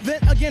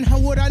 Then again, how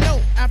would I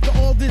know? After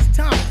all this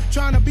time,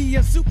 trying to be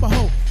a super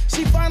hoe.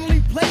 She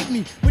finally played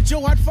me, but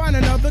yo, I'd find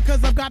another,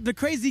 cause I've got the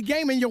crazy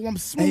game, and yo, I'm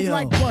smooth, hey, yo,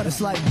 like butter.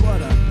 It's like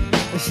butter.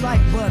 It's like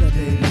butter,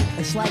 baby.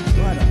 It's like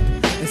butter.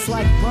 It's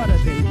like butter,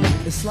 baby.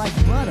 It's like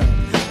butter.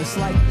 It's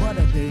like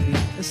butter, baby.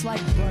 It's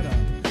like butter.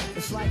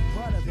 It's like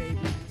butter, baby.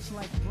 It's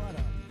like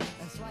butter.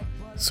 It's like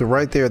butter. So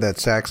right there, that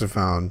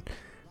saxophone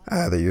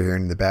that you're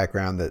hearing in the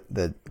background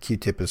that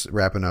Q-Tip is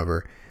rapping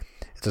over,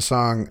 it's a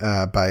song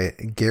by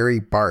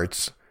Gary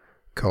Bartz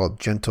called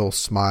Gentle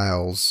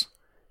Smiles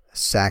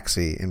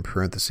Saxy in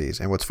parentheses.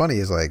 And what's funny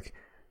is, like,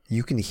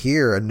 you can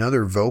hear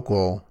another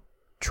vocal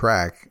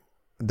track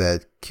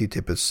that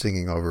Q-Tip is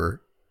singing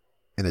over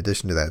in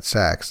addition to that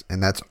sax,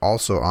 and that's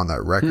also on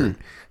that record.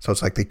 So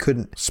it's like they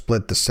couldn't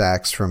split the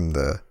sax from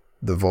the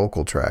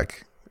vocal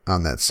track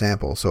on that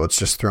sample, so it's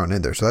just thrown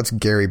in there. So that's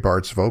Gary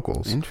Bart's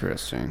vocals.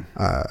 Interesting.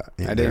 I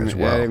didn't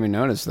even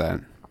notice that.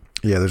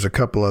 Yeah, there's a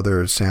couple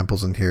other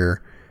samples in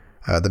here.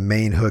 The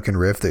main hook and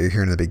riff that you're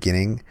hearing in the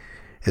beginning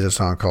is a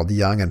song called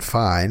Young and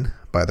Fine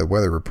by The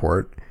Weather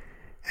Report.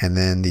 And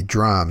then the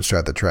drums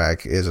throughout the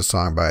track is a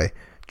song by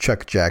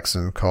Chuck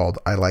Jackson called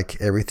I Like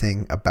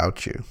Everything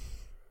About You.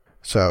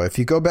 So if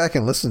you go back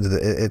and listen to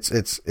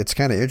it's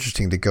kind of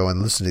interesting to go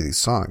and listen to these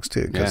songs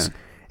too, because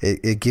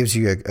it gives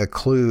you a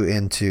clue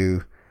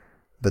into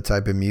the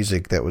type of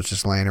music that was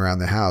just laying around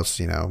the house,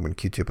 you know, when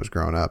Q-Tip was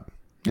growing up.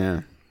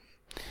 Yeah.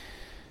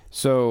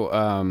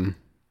 So,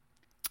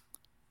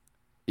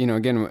 you know,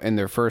 again, in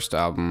their first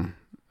album,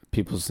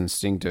 People's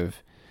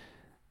Instinctive,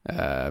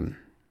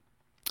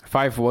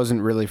 Fife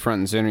wasn't really front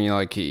and center. You know,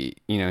 like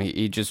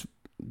he just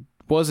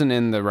wasn't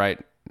in the right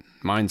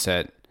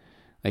mindset.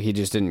 Like he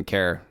just didn't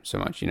care so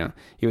much, you know.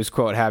 He was,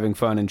 quote, having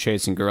fun and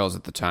chasing girls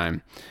at the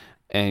time.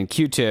 And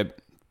Q-Tip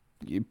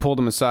pulled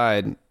him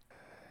aside.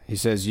 He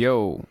says,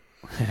 yo,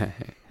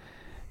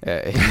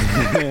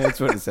 that's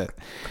what he said.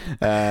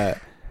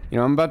 You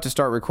know, I'm about to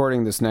start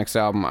recording this next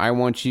album. I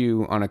want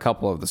you on a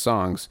couple of the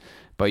songs,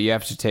 but you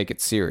have to take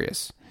it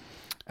serious.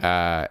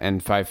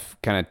 And Fife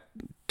kind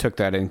of took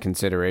that in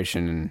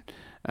consideration.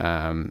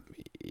 And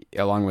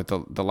along with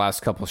the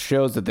last couple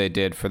shows that they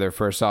did for their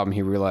first album,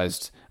 he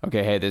realized,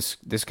 okay, hey,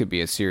 this could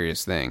be a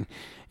serious thing.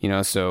 You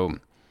know, so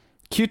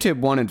Q-Tip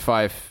wanted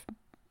Fife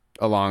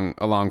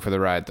along for the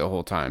ride the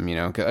whole time. You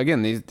know,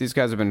 again, these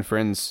guys have been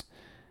friends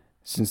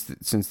since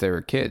they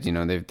were kids. You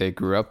know, they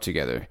grew up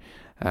together.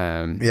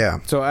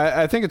 So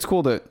I think it's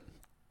cool that,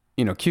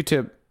 you know,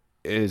 Q-Tip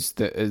is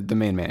the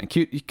main man.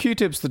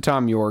 Q-Tip's the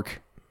Tom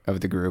York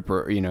of the group,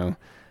 or, you know,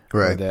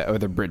 right, or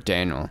the Britt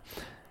Daniel.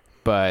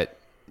 But,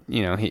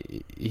 you know,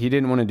 he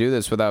didn't want to do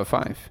this without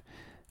Fife.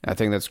 I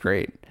think that's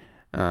great.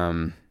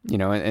 You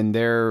know, and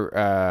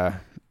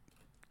their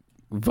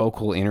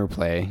vocal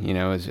interplay, you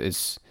know,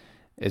 is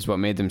what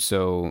made them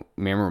so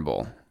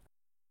memorable.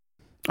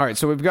 All right,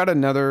 so we've got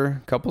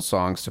another couple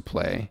songs to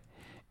play.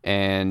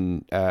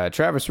 And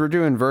Travis, we're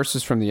doing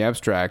Verses from the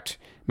Abstract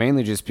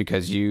mainly just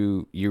because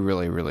you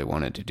really, really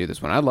wanted to do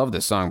this one. I love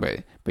this song,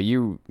 but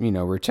you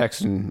know, we were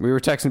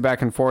texting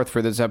back and forth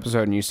for this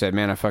episode, and you said,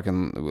 man,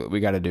 we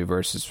got to do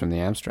Verses from the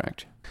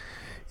Abstract.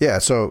 Yeah,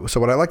 so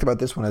what I liked about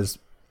this one is,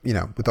 you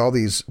know, with all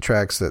these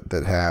tracks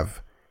that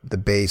have the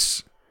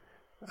bass,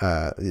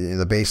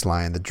 the bass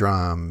line, the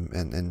drum,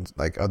 and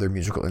like other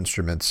musical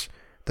instruments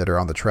that are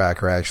on the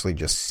track are actually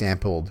just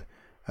sampled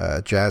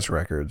jazz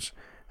records.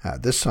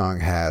 This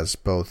song has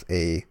both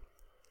a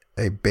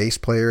bass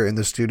player in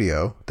the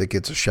studio that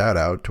gets a shout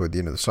out toward the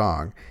end of the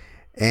song,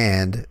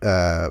 and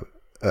a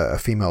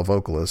female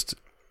vocalist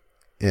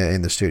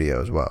in the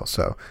studio as well.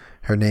 So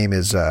her name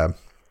is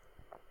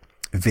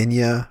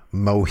Vinya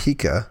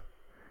Mojica.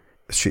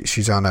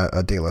 She's on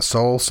a De La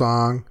Soul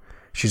song.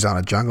 She's on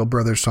a Jungle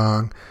Brothers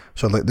song.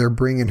 So they're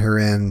bringing her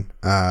in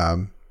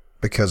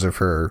because of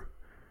her,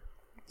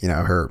 you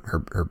know,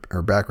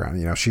 her background.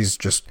 You know, she's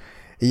just,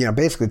 you know,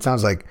 basically it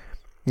sounds like,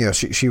 you know,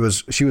 she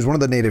was one of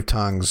the Native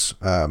Tongues.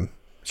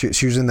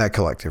 She was in that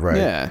collective,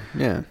 right?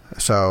 Yeah.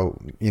 So,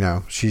 you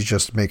know, she's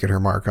just making her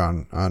mark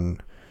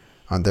on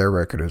their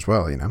record as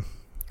well. You know,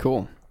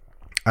 cool.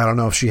 I don't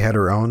know if she had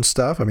her own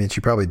stuff. I mean,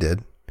 she probably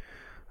did.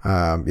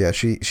 Yeah,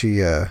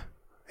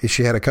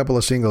 she had a couple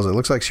of singles. It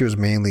looks like she was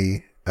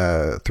mainly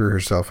threw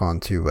herself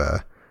onto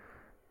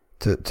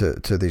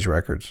to these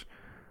records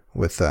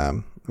with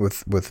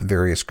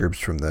various groups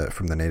from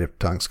the Native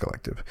Tongues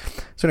collective.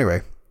 So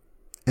anyway.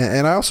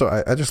 And I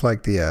also, I just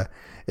like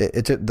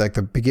it's like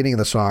the beginning of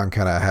the song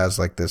kind of has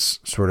like this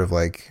sort of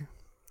like,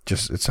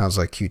 just, it sounds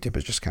like Q-Tip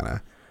is just kind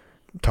of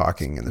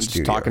talking in the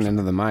studio. Talking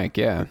into the mic,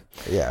 yeah.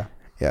 Yeah.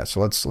 So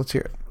let's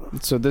hear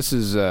it. So this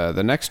is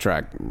the next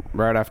track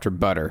right after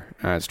Butter.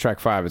 It's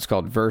track 5. It's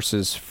called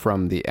Verses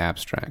from the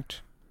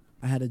Abstract.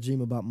 I had a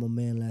dream about my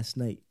man last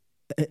night.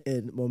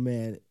 And my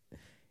man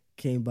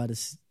came by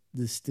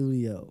the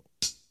studio.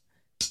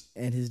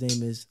 And his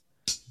name is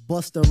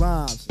Busta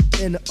Rhymes,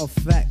 in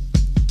effect.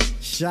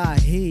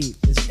 Shaheed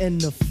is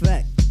in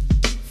effect.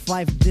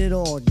 Fife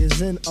Didog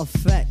is in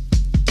effect.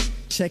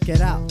 Check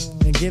it out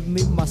and give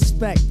me my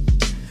spec.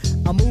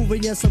 I'm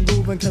moving, yes I'm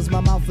grooving, cause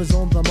my mouth is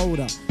on the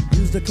motor.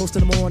 Use the coast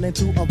in the morning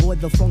to avoid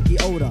the funky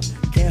odor.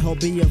 Can't help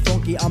being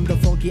funky, I'm the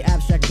funky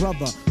abstract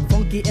brother.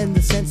 Funky in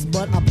the sense,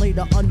 but I play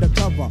the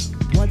undercover.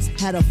 Once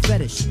had a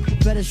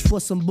fetish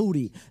for some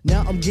booty.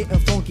 Now I'm getting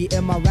funky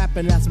in my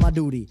rapping, that's my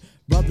duty.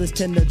 Brothers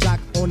tend to jock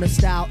on the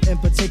style in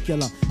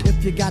particular.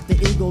 If you got the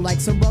ego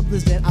like some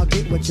brothers, then I'll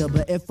get with you.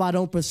 But if I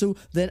don't pursue,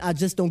 then I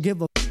just don't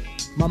give a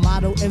My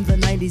motto in the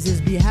 90s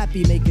is be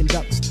happy making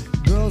ducks.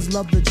 Girls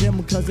love the gym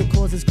because it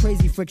causes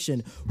crazy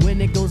friction. When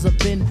it goes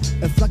up in,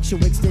 it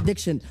fluctuates the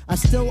addiction. I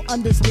still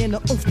understand the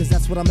oof, cause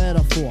that's what I'm at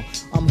for.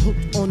 I'm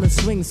hooked on the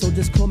swing, so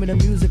just call me the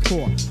music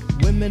whore.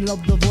 Women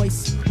love the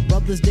voice,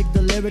 brothers dig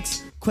the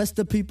lyrics. Quest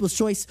the people's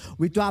choice,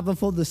 we thriving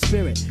for the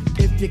spirit.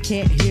 If you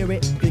can't hear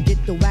it, then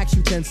get the wax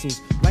utensils.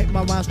 Write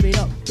my rhyme straight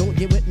up, don't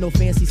get with no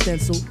fancy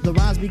stencil. The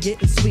rhymes be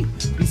getting sweet,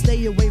 we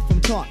stay away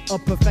from talk. A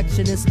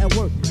perfectionist at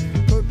work,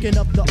 perking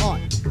up the art.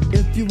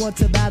 If you want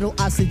to battle,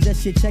 I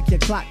suggest you check your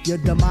clock. Your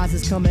demise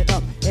is coming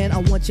up, and I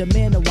want your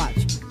man to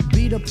watch.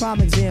 Be the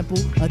prime example,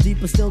 a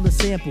deeper still the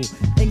sample.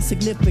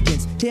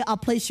 Insignificance, here I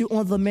place you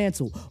on the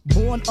mantle.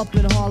 Born up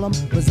in Harlem,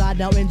 reside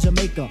now in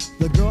Jamaica.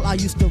 The girl I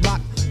used to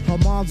rock, her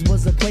mom's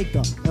was a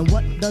Quaker. And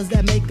what does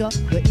that make her?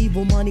 The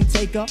evil money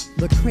taker,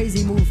 the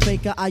crazy move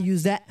faker. I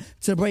use that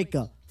to break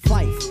her.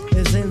 Fife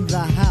is in the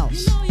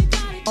house.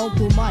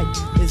 Uncle Mike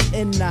is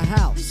in the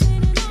house.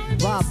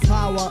 Bob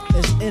Power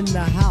is in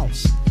the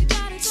house.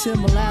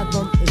 Tim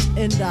Latham is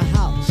in the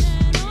house.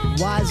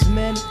 Wise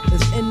Men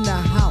is in the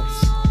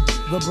house.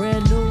 The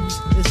Brand News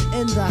is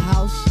in the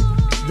house.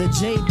 The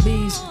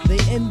JBs,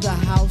 they in the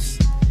house.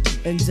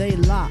 And J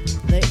Lock,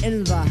 they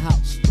in the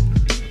house.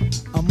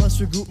 I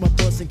must regroup my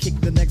thoughts and kick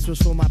the next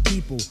verse for my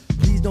people.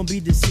 Please don't be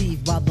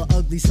deceived by the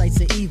ugly sights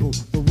of evil.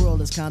 The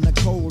world is kinda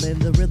cold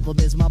and the rhythm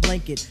is my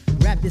blanket.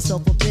 Wrap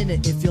yourself up in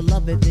it, if you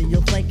love it then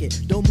you'll flank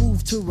it. Don't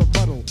move to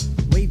rebuttal,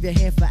 wave your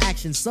hand for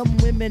action. Some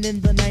women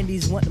in the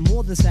 90s want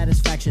more than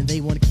satisfaction.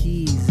 They want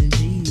keys and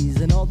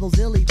G's and all those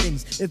illy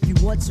things. If you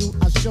want to,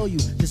 I'll show you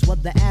just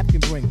what the app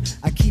can bring.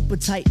 I keep a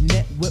tight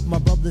net with my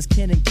brothers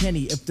Ken and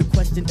Kenny. If the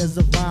question is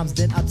of rhymes,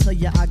 then I'll tell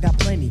you I got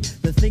plenty.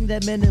 The thing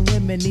that men and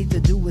women need to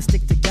do is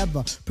stick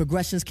together.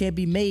 Progressions can't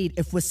be made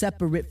if we're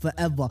separate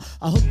forever.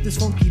 I hook this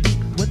funky beat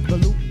with the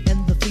loop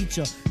and the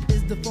feature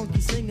is the funky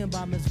singing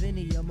by Miss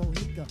Vinya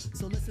Mojica.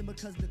 So listen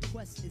because the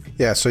quest is...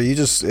 Yeah, so you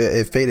just,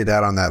 it faded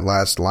out on that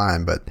last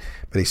line, but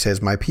he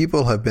says, my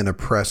people have been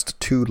oppressed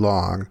too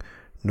long.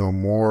 no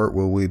more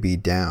will we be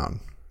down.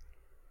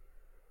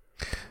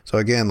 So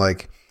again,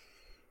 like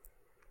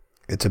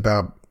it's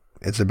about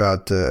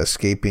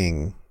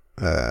escaping,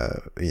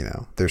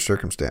 their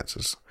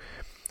circumstances.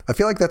 I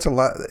feel like that's a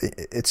lot.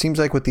 It seems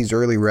like with these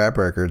early rap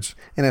records,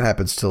 and it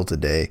happens still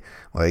today,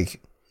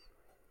 like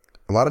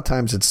a lot of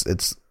times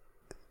it's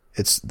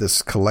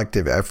this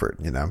collective effort,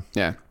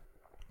 Yeah.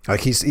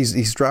 Like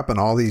he's dropping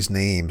all these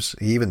names.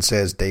 He even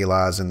says De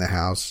La's in the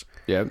house.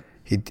 Yep.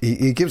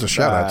 He gives a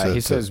shout out to.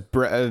 He says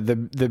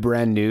the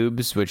brand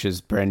noobs, which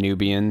is brand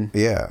Nubian.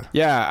 Yeah.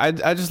 Yeah.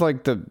 I just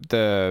like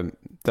the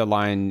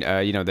line.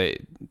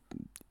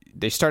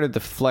 They started to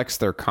flex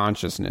their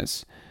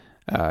consciousness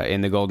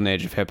in the golden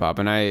age of hip hop,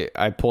 and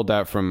I pulled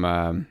that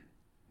from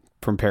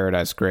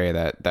Paradise Gray,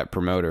 that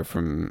promoter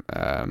from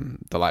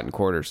the Latin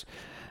Quarters.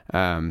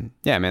 Man,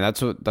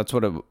 that's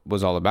what it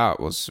was all about.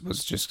 Was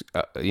just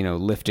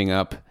lifting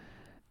up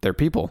their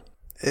people.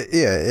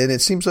 Yeah, and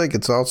it seems like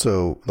it's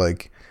also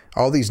like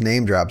all these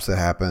name drops that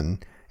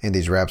happen in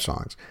these rap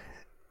songs.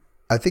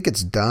 I think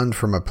it's done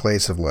from a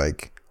place of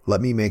like,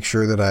 let me make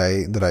sure that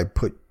I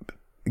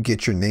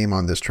get your name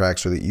on this track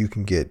so that you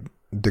can get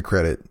the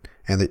credit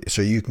and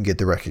so you can get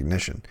the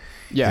recognition.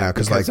 Yeah,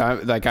 because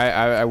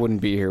I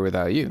wouldn't be here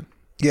without you.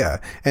 Yeah,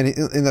 and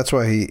that's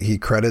why he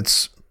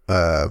credits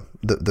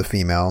the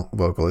female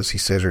vocalist. He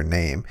says her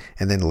name,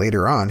 and then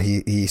later on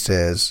he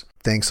says,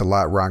 "Thanks a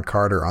lot, Ron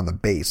Carter on the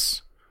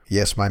bass."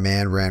 Yes, my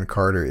man Ron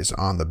Carter is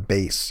on the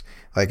bass.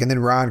 Like, and then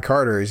Ron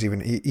Carter is he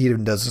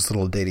even does this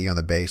little ditty on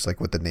the bass, like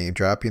with the name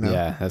drop.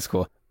 Yeah, that's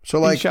cool. So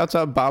like, he shouts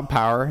out Bob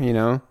Power.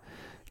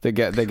 The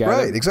guy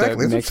right,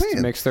 exactly. that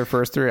mixed their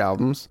first 3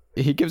 albums.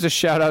 He gives a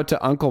shout out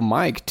to Uncle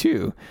Mike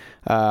too.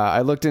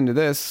 I looked into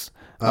this.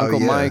 Uncle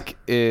Mike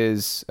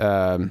is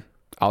Ali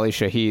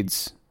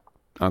Shaheed's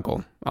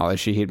uncle, Ali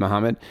Shaheed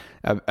Muhammad.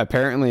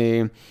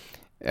 Apparently,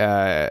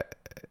 Ali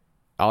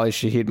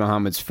Shaheed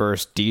Muhammad's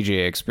first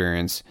DJ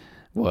experience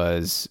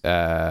was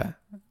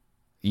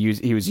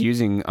he was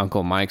using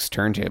Uncle Mike's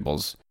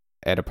turntables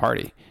at a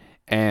party.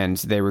 And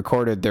they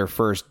recorded their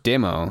first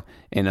demo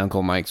in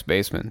Uncle Mike's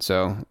basement.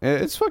 So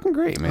it's fucking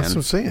great, man. That's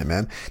what I'm saying,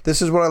 man.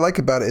 This is what I like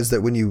about it, is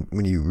that when you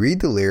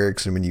read the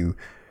lyrics and when you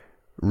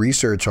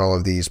research all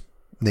of these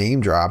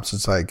name drops,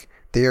 it's like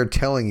they are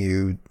telling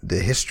you the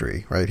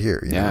history right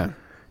here. You know?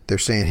 They're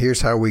saying, here's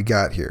how we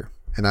got here.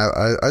 And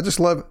I just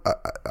love,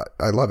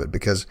 I love it,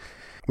 because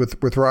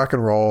with rock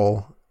and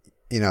roll,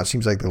 it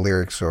seems like the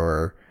lyrics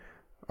are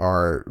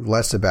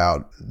less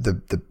about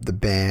the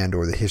band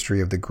or the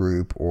history of the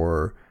group,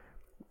 or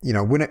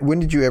when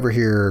did you ever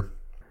hear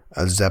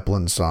a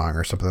Zeppelin song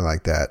or something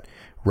like that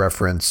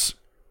reference,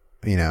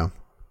 a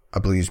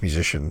blues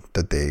musician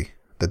that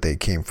they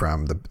came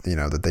from,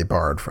 that they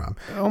borrowed from?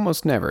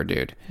 Almost never,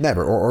 dude.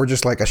 Never. Or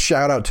just like a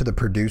shout out to the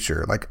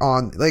producer, like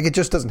it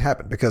just doesn't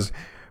happen, because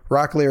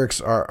rock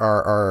lyrics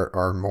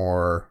are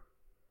more,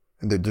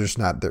 they're just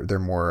not, they're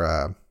more,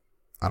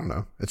 I don't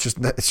know. It's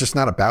just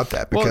not about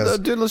that, because well,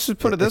 dude, let's just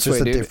put it this way,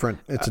 dude.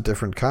 It's a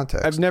different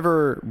context. I've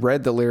never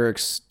read the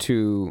lyrics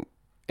to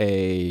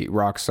a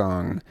rock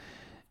song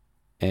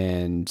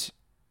and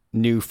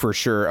knew for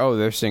sure,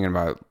 they're singing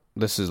about,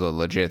 this is a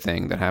legit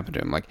thing that happened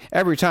to him. Like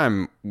every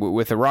time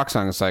with a rock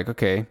song, it's like,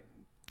 okay,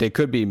 they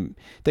could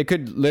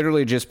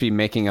literally just be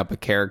making up a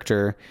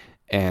character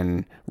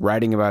and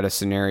writing about a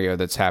scenario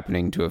that's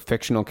happening to a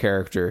fictional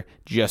character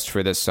just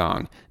for this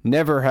song.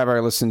 Never have I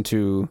listened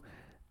to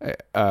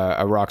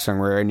a rock song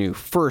where I knew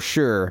for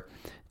sure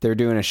they're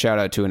doing a shout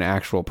out to an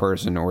actual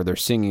person, or they're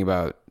singing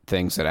about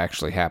things that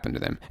actually happened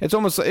to them. It's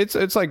almost,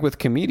 it's like with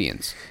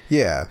comedians.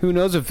 Yeah. Who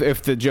knows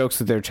if the jokes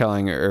that they're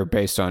telling are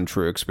based on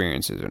true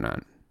experiences or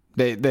not.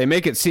 They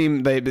make it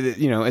seem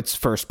it's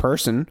first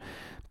person,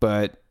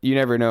 but you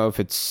never know if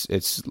it's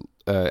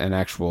an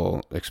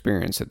actual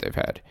experience that they've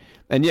had.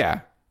 And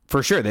yeah,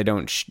 for sure they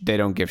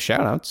don't give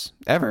shout outs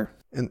ever.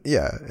 And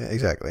yeah,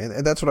 exactly.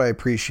 And that's what I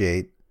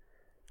appreciate.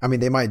 I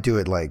mean, they might do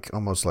it like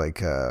almost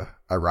like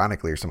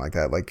ironically or something like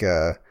that. Like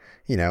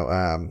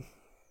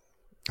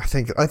I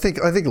think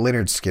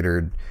Lynyrd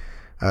Skynyrd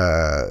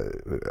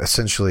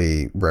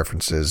essentially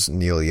references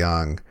Neil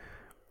Young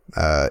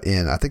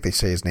in, I think they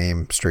say his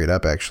name straight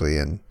up actually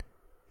in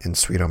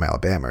Sweet Home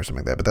Alabama or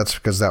something like that. But that's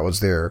because that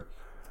was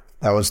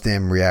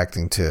them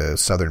reacting to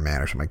Southern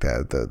Man or something like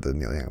that. The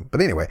Neil Young.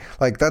 But anyway,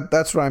 like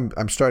that's what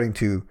I'm starting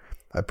to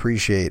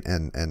appreciate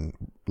and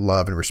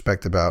love and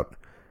respect about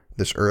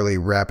this early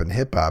rap and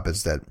hip hop,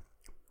 is that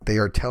they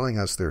are telling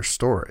us their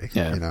story.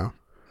 Yeah.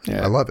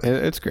 Yeah, I love it.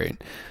 It's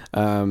great.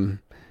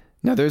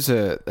 Now there's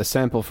a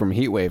sample from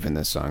Heatwave in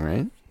this song,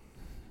 right?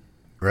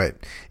 Right.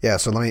 Yeah.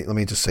 So let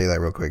me just say that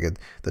real quick.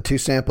 The 2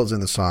 samples in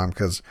the song,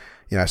 because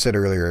I said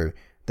earlier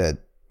that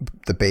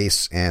the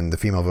bass and the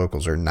female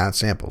vocals are not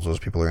samples; those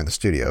people are in the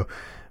studio.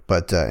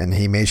 But and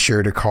he made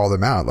sure to call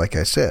them out, like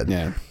I said.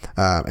 Yeah.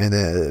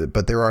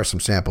 But there are some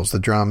samples. The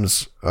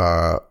drums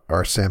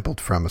are sampled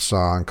from a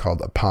song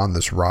called "Upon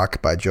This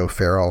Rock" by Joe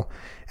Farrell,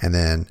 and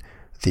then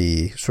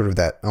the sort of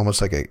that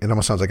almost like it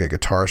almost sounds like a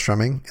guitar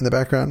strumming in the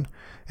background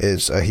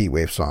is a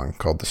Heatwave song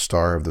called "The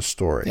Star of the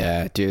Story."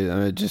 Yeah,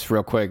 dude. Just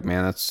real quick,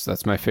 man.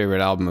 That's my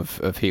favorite album of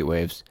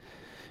Heatwaves.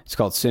 It's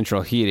called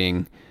Central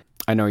Heating.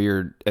 I know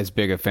you're as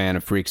big a fan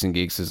of Freaks and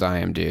Geeks as I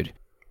am, dude.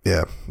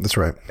 Yeah, that's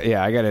right.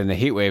 Yeah, I got into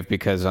Heatwave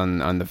because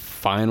on the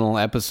final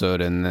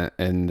episode in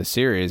the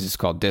series, it's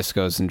called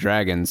Discos and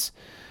Dragons.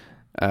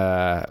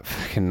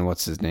 Fucking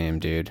what's his name,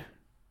 dude?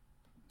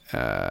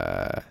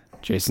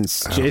 Jason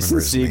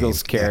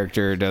Segel's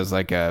character does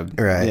like a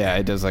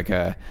it does like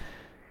a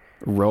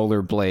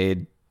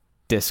rollerblade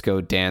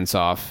disco dance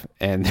off,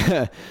 and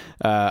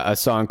a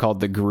song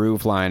called "The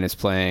Groove Line" is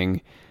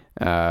playing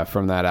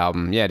from that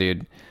album. Yeah,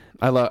 dude,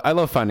 I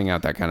love finding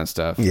out that kind of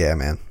stuff. Yeah,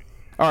 man.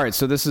 All right,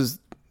 so this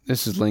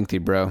is lengthy,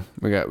 bro.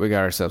 We got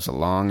ourselves a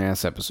long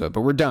ass episode,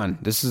 but we're done.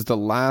 This is the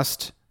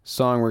last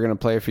song we're gonna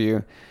play for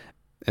you.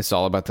 It's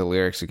all about the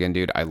lyrics again,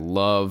 dude. I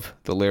love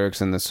the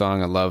lyrics in the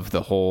song. I love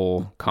the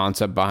whole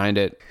concept behind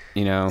it.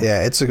 You know,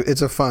 yeah, it's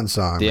a fun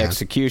song. The man.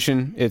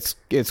 execution, it's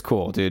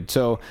cool, dude.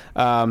 So,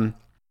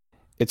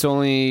 it's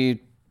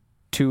only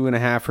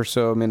 2.5 or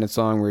so minutes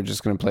long. We're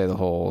just gonna play the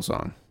whole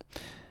song.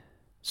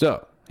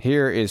 So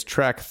here is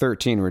track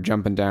 13. We're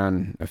jumping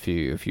down a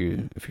few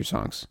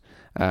songs.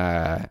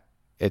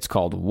 It's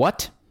called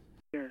What?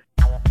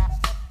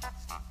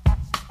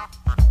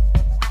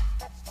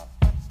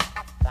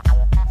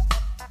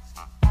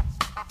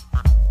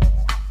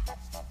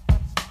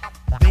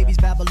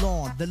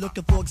 Babylon, they're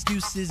looking for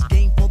excuses.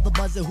 Game for the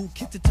buzzer who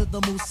kicked it to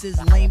the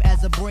mooses. Lame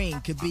as a brain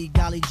could be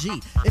golly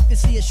G. If you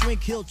see a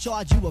shrink, he'll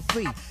charge you a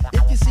fee.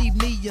 If you see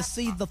me, you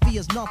see the fee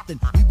is nothing.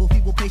 We will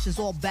feeble patience,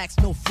 all backs,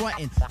 no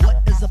fronting.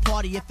 What is a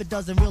party if it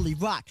doesn't really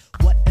rock?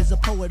 What is a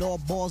poet, all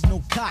balls,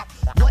 no cock?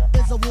 What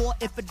is a war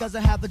if it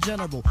doesn't have a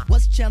general?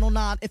 What's Channel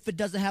 9 if it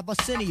doesn't have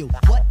Arsenio?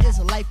 What is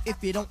life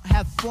if you don't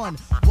have fun?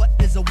 What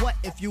is a what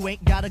if you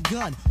ain't got a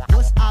gun?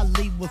 What's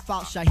Ali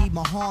without Shaheed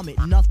Muhammad?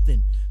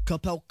 Nothing.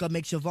 Kapelka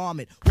makes you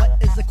vomit.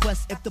 What is a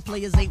quest if the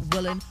players ain't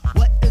willing?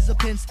 What is a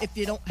pence if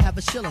you don't have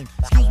a shilling?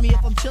 Excuse me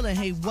if I'm chilling.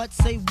 Hey, what?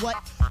 Say what?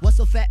 What's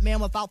a fat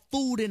man without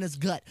food in his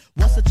gut?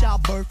 What's a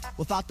childbirth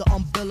without the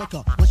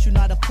umbilical? What's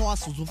United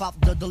Parcels without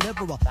the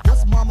deliverer?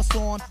 What's Mama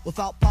Son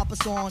without Papa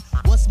Son?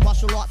 What's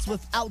martial arts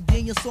without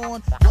Daniel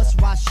Son? What's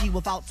Rashi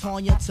without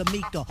Tanya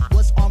Tamika?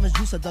 What's Orange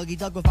Juice or Dougie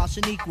Doug without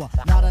Shaniqua?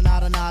 Nada,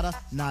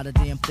 not a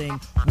damn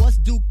thing. What's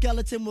Duke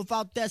Ellington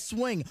without that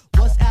swing?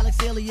 What's Alex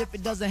Haley if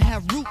it doesn't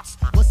have roots?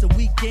 What's a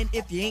weekend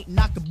if you ain't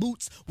knocking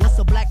boots? What's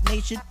a black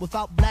nation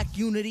without black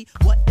unity?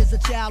 What is a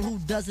child who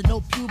doesn't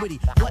know puberty?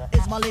 What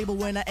is my label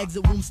when I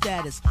exit room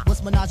status?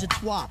 What's menage a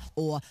trois?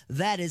 Or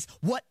that is,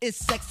 what is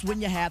sex when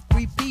you have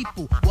 3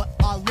 people? What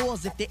are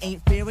laws if they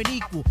ain't fair and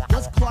equal?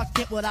 What's Clark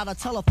Kent without a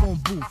telephone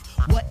booth?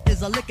 What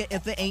is a liquor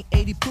if it ain't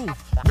 80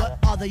 proof? What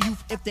are the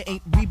youth if they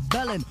ain't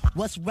rebelling?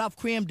 What's Ralph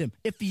Cramden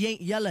if he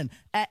ain't yelling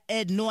at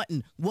Ed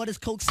Norton? What is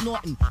coke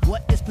snorting?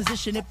 What is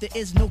position if there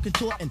is no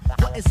contorting?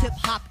 What is hip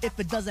hop if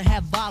it doesn't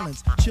have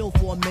violence? Chill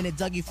for a minute,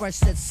 Dougie Fresh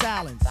said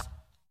silence.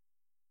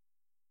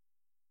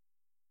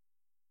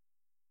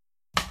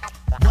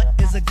 What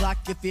is a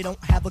Glock if you don't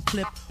have a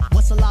clip?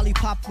 What's a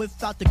lollipop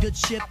without the good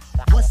ship?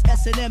 What's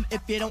S&M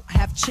if you don't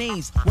have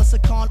chains? What's a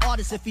con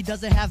artist if he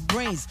doesn't have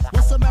brains?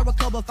 What's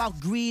America without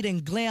greed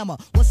and glamour?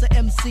 What's a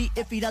MC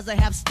if he doesn't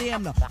have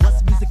stamina?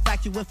 What's Music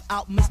Factory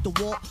without Mr.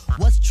 Walt?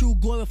 What's True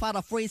Glory without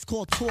a phrase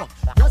called talk?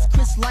 What's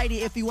Chris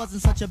Lighty if he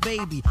wasn't such a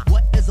baby?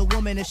 What is a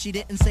woman if she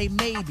didn't say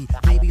maybe?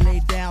 Baby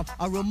laid down,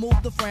 I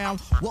removed the frown.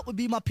 What would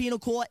be my penal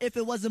code if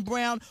it wasn't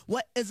brown?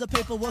 What is a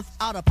paper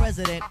without a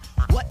president?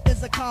 What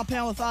is a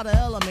compound without an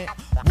element?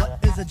 What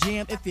is a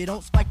jam if you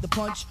don't spike the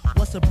punch?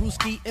 What's a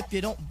brewski if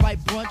you don't bite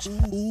brunch?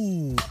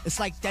 Ooh, it's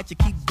like that you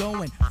keep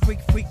going. Freak,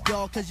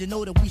 y'all, cause you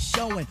know that we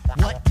showing.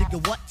 What,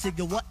 tigga, what,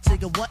 tigga, what,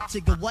 tigga, what,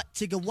 tigga, what,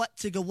 tigga, what,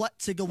 tigga, what,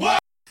 tigga,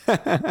 what?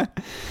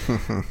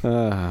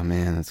 Oh,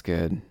 man, that's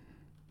good.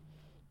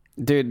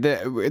 Dude,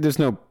 there's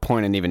no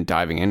point in even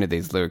diving into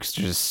these lyrics.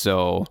 There's just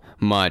so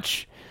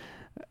much.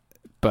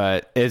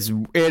 But it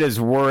is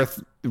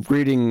worth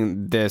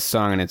reading this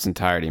song in its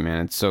entirety,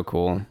 man. It's so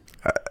cool.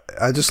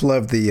 I just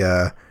love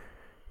the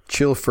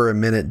chill for a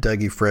minute,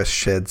 Dougie Fresh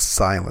sheds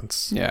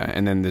silence. Yeah,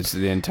 and then there's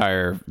the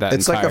entire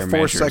it's like a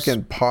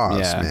 4-second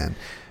pause, man.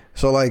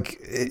 So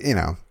like, you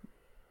know,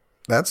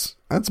 that's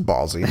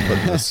ballsy.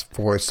 Put this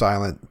 4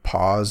 silent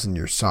pause in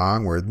your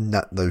song where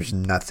there's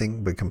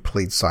nothing but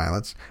complete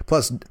silence.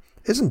 Plus,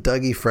 isn't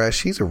Dougie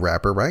Fresh? He's a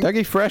rapper, right?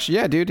 Dougie Fresh,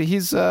 yeah, dude.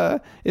 He's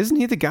isn't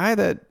he the guy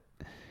that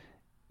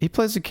he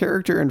plays a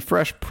character in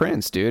Fresh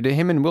Prince, dude?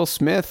 Him and Will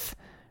Smith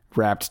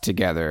rapped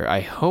together.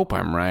 I hope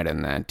I'm right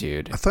in that,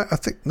 dude. I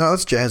think no,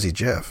 that's Jazzy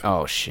Jeff.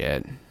 Oh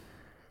shit,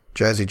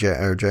 Jazzy Jeff,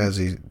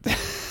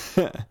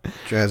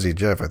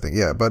 I think.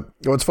 Yeah, but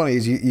what's funny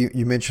is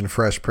you mentioned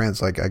Fresh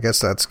Prince. Like, I guess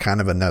that's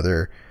kind of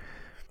another.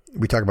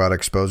 We talk about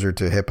exposure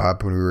to hip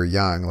hop when we were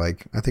young.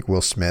 Like, I think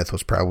Will Smith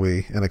was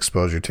probably an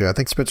exposure to. I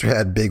think Spencer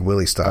had Big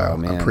Willie Style.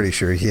 Oh, I'm pretty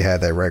sure he had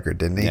that record,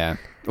 didn't he? Yeah.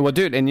 Well,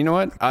 dude, and you know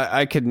what?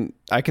 I can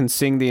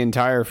sing the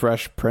entire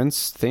Fresh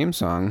Prince theme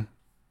song.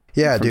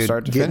 Yeah, from dude.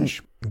 Start to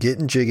finish.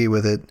 Getting Jiggy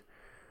with It,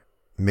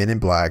 Men in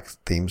Black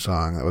theme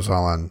song. That was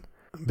all on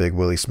Big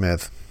Willie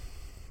Smith.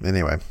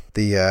 Anyway,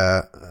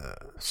 the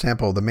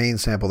sample, the main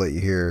sample that you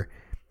hear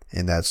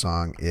in that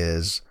song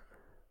is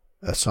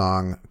a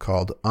song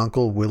called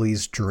Uncle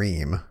Willie's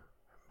Dream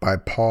by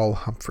Paul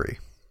Humphrey.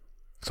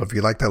 So if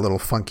you like that little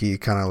funky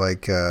kind of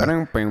like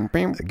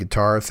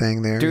guitar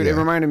thing there. Dude, it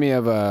reminded me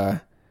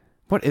of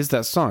what is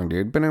that song,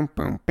 dude?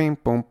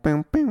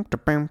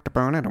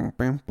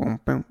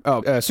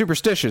 Oh,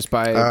 Superstitious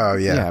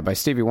by by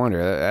Stevie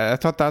Wonder. I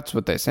thought that's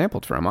what they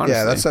sampled from, honestly.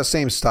 Yeah, that's that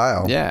same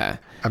style. Yeah.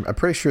 I'm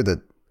pretty sure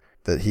that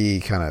he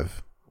kind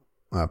of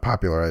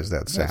popularized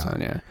that sound. That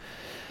sound, yeah.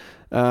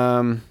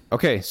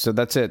 Okay, so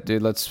that's it,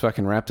 dude. Let's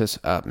fucking wrap this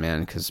up,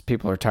 man, because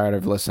people are tired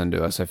of listening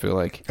to us, I feel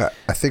like.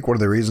 I think one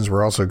of the reasons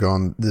we're also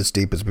going this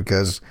deep is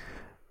because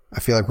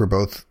I feel like we're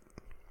both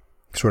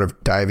sort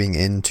of diving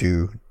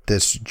into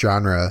this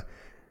genre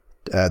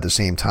at the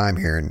same time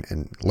here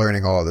and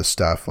learning all of this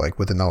stuff like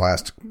within the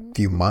last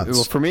few months.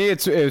 Well, for me,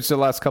 it's the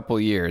last couple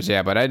of years,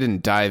 yeah, but I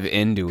didn't dive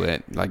into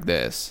it like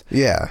this.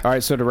 Yeah. All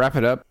right, so to wrap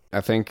it up, I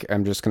think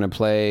I'm just going to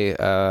play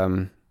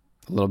a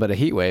little bit of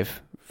Heatwave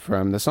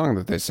from the song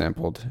that they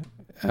sampled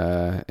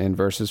in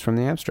Verses from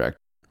the Abstract.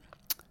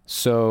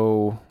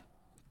 So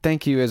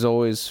thank you, as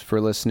always,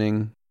 for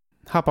listening.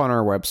 Hop on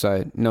our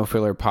website,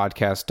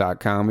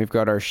 nofillerpodcast.com. We've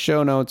got our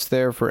show notes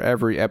there for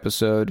every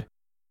episode.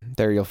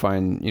 There you'll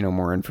find,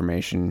 more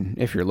information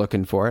if you're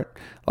looking for it.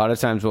 A lot of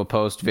times we'll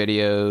post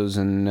videos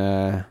and,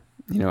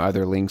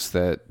 other links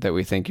that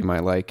we think you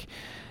might like.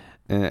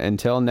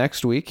 Until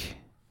next week,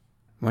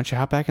 why don't you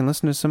hop back and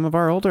listen to some of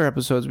our older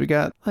episodes? We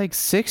got like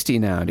 60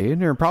 now,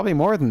 dude, or probably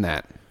more than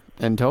that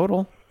in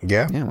total.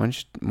 Yeah. Yeah, why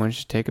don't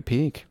you take a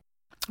peek?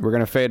 We're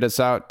going to fade us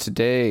out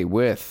today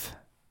with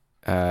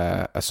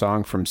a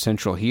song from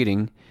Central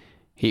Heating,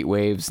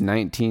 Heatwave's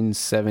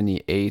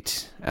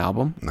 1978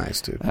 album.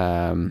 Nice, dude.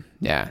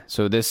 Yeah,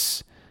 so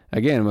this,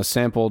 again, was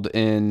sampled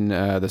in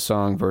the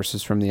song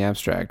Verses from the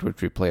Abstract,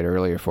 which we played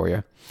earlier for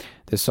you.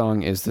 This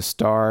song is The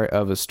Star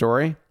of a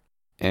Story,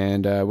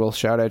 and we'll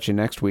shout at you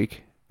next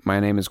week. My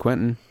name is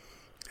Quentin.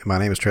 And my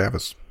name is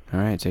Travis.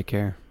 All right, take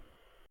care.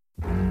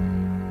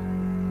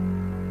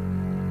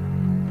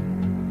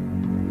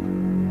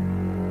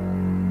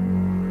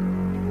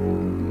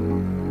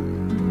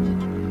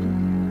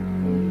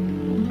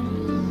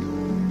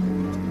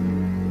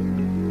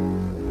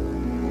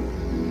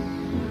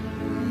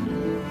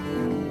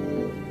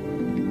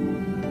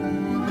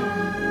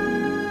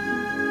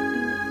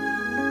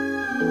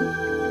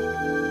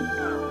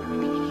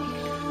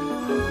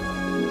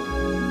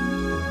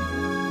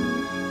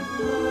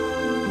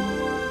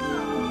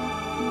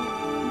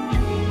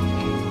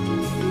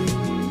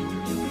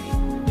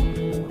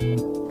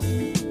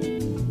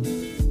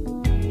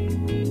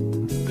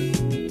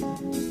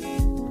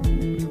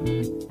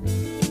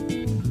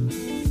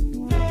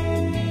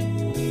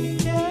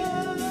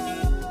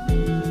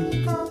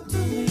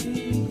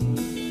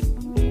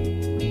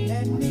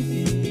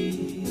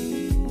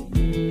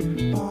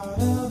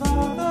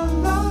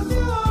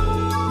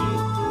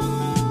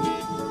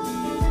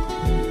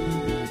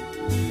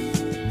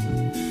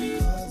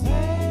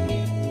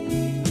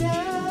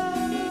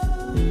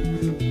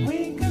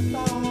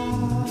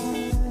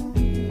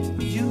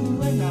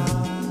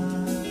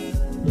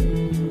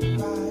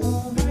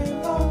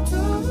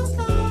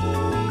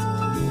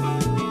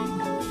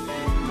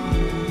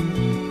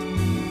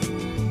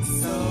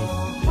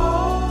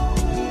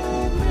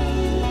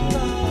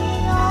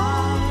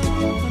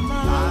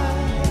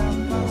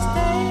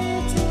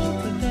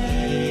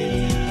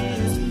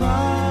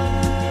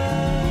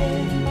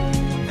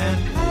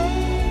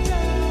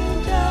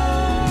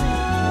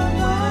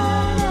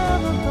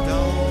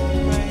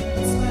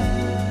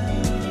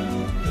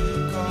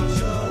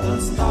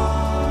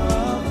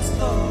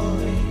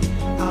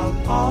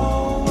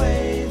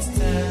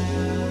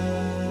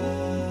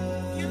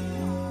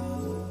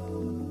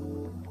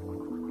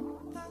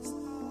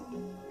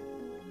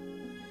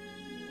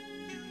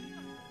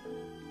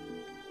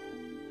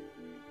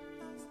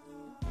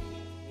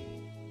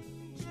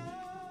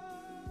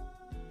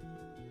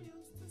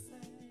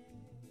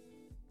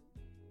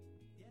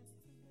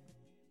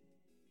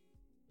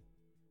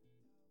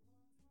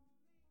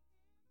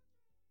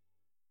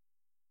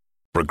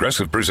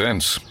 Progressive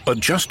presents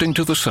Adjusting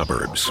to the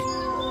Suburbs.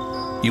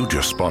 You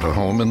just bought a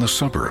home in the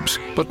suburbs,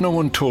 but no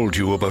one told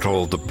you about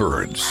all the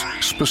birds,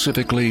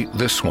 specifically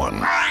this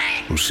one,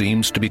 who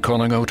seems to be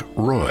calling out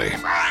Roy.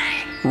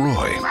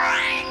 Roy.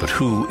 But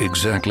who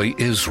exactly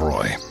is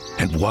Roy?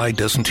 And why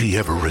doesn't he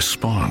ever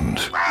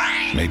respond?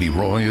 Maybe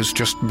Roy is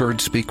just bird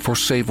speak for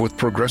save with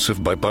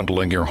Progressive by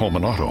bundling your home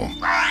and auto.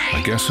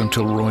 I guess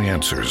until Roy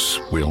answers,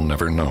 we'll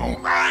never know.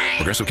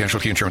 Progressive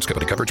Casualty Insurance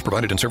Company, coverage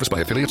provided in service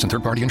by affiliates and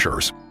third-party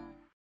insurers.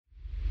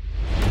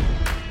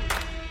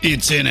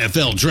 It's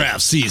NFL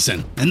draft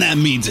season, and that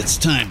means it's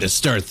time to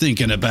start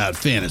thinking about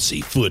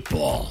fantasy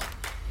football.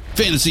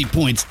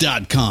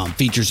 FantasyPoints.com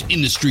features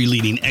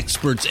industry-leading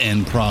experts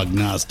and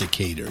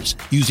prognosticators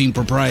using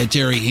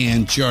proprietary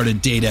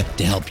hand-charted data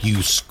to help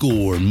you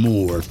score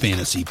more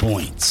fantasy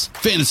points.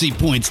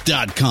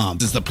 FantasyPoints.com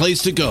is the place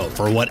to go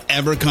for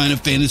whatever kind of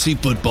fantasy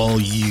football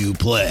you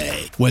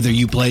play. Whether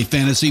you play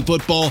fantasy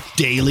football,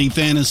 daily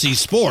fantasy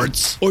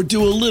sports, or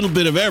do a little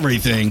bit of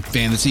everything,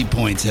 Fantasy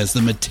Points has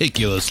the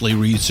meticulously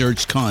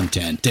researched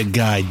content to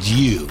guide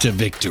you to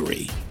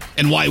victory.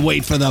 And why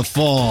wait for the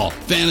fall?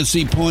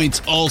 Fantasy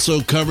Points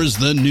also covers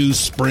the new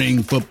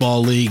spring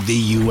football league,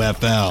 the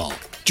UFL.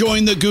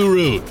 Join the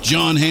guru,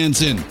 John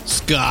Hansen,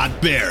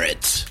 Scott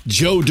Barrett,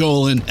 Joe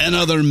Dolan, and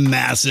other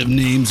massive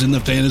names in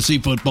the fantasy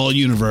football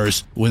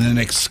universe with an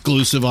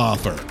exclusive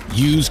offer.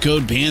 Use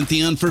code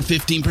Pantheon for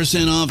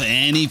 15% off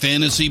any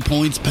Fantasy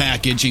Points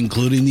package,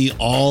 including the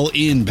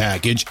all-in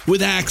package,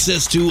 with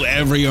access to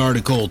every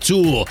article,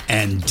 tool,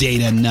 and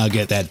data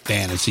nugget that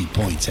Fantasy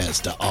Points has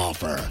to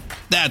offer.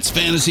 That's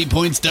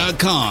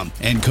FantasyPoints.com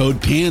and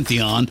code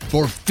Pantheon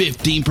for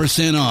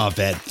 15% off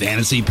at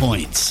Fantasy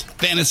Points.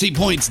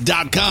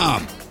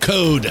 FantasyPoints.com,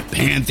 code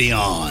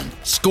Pantheon.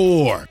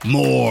 Score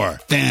more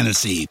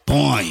fantasy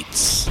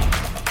points.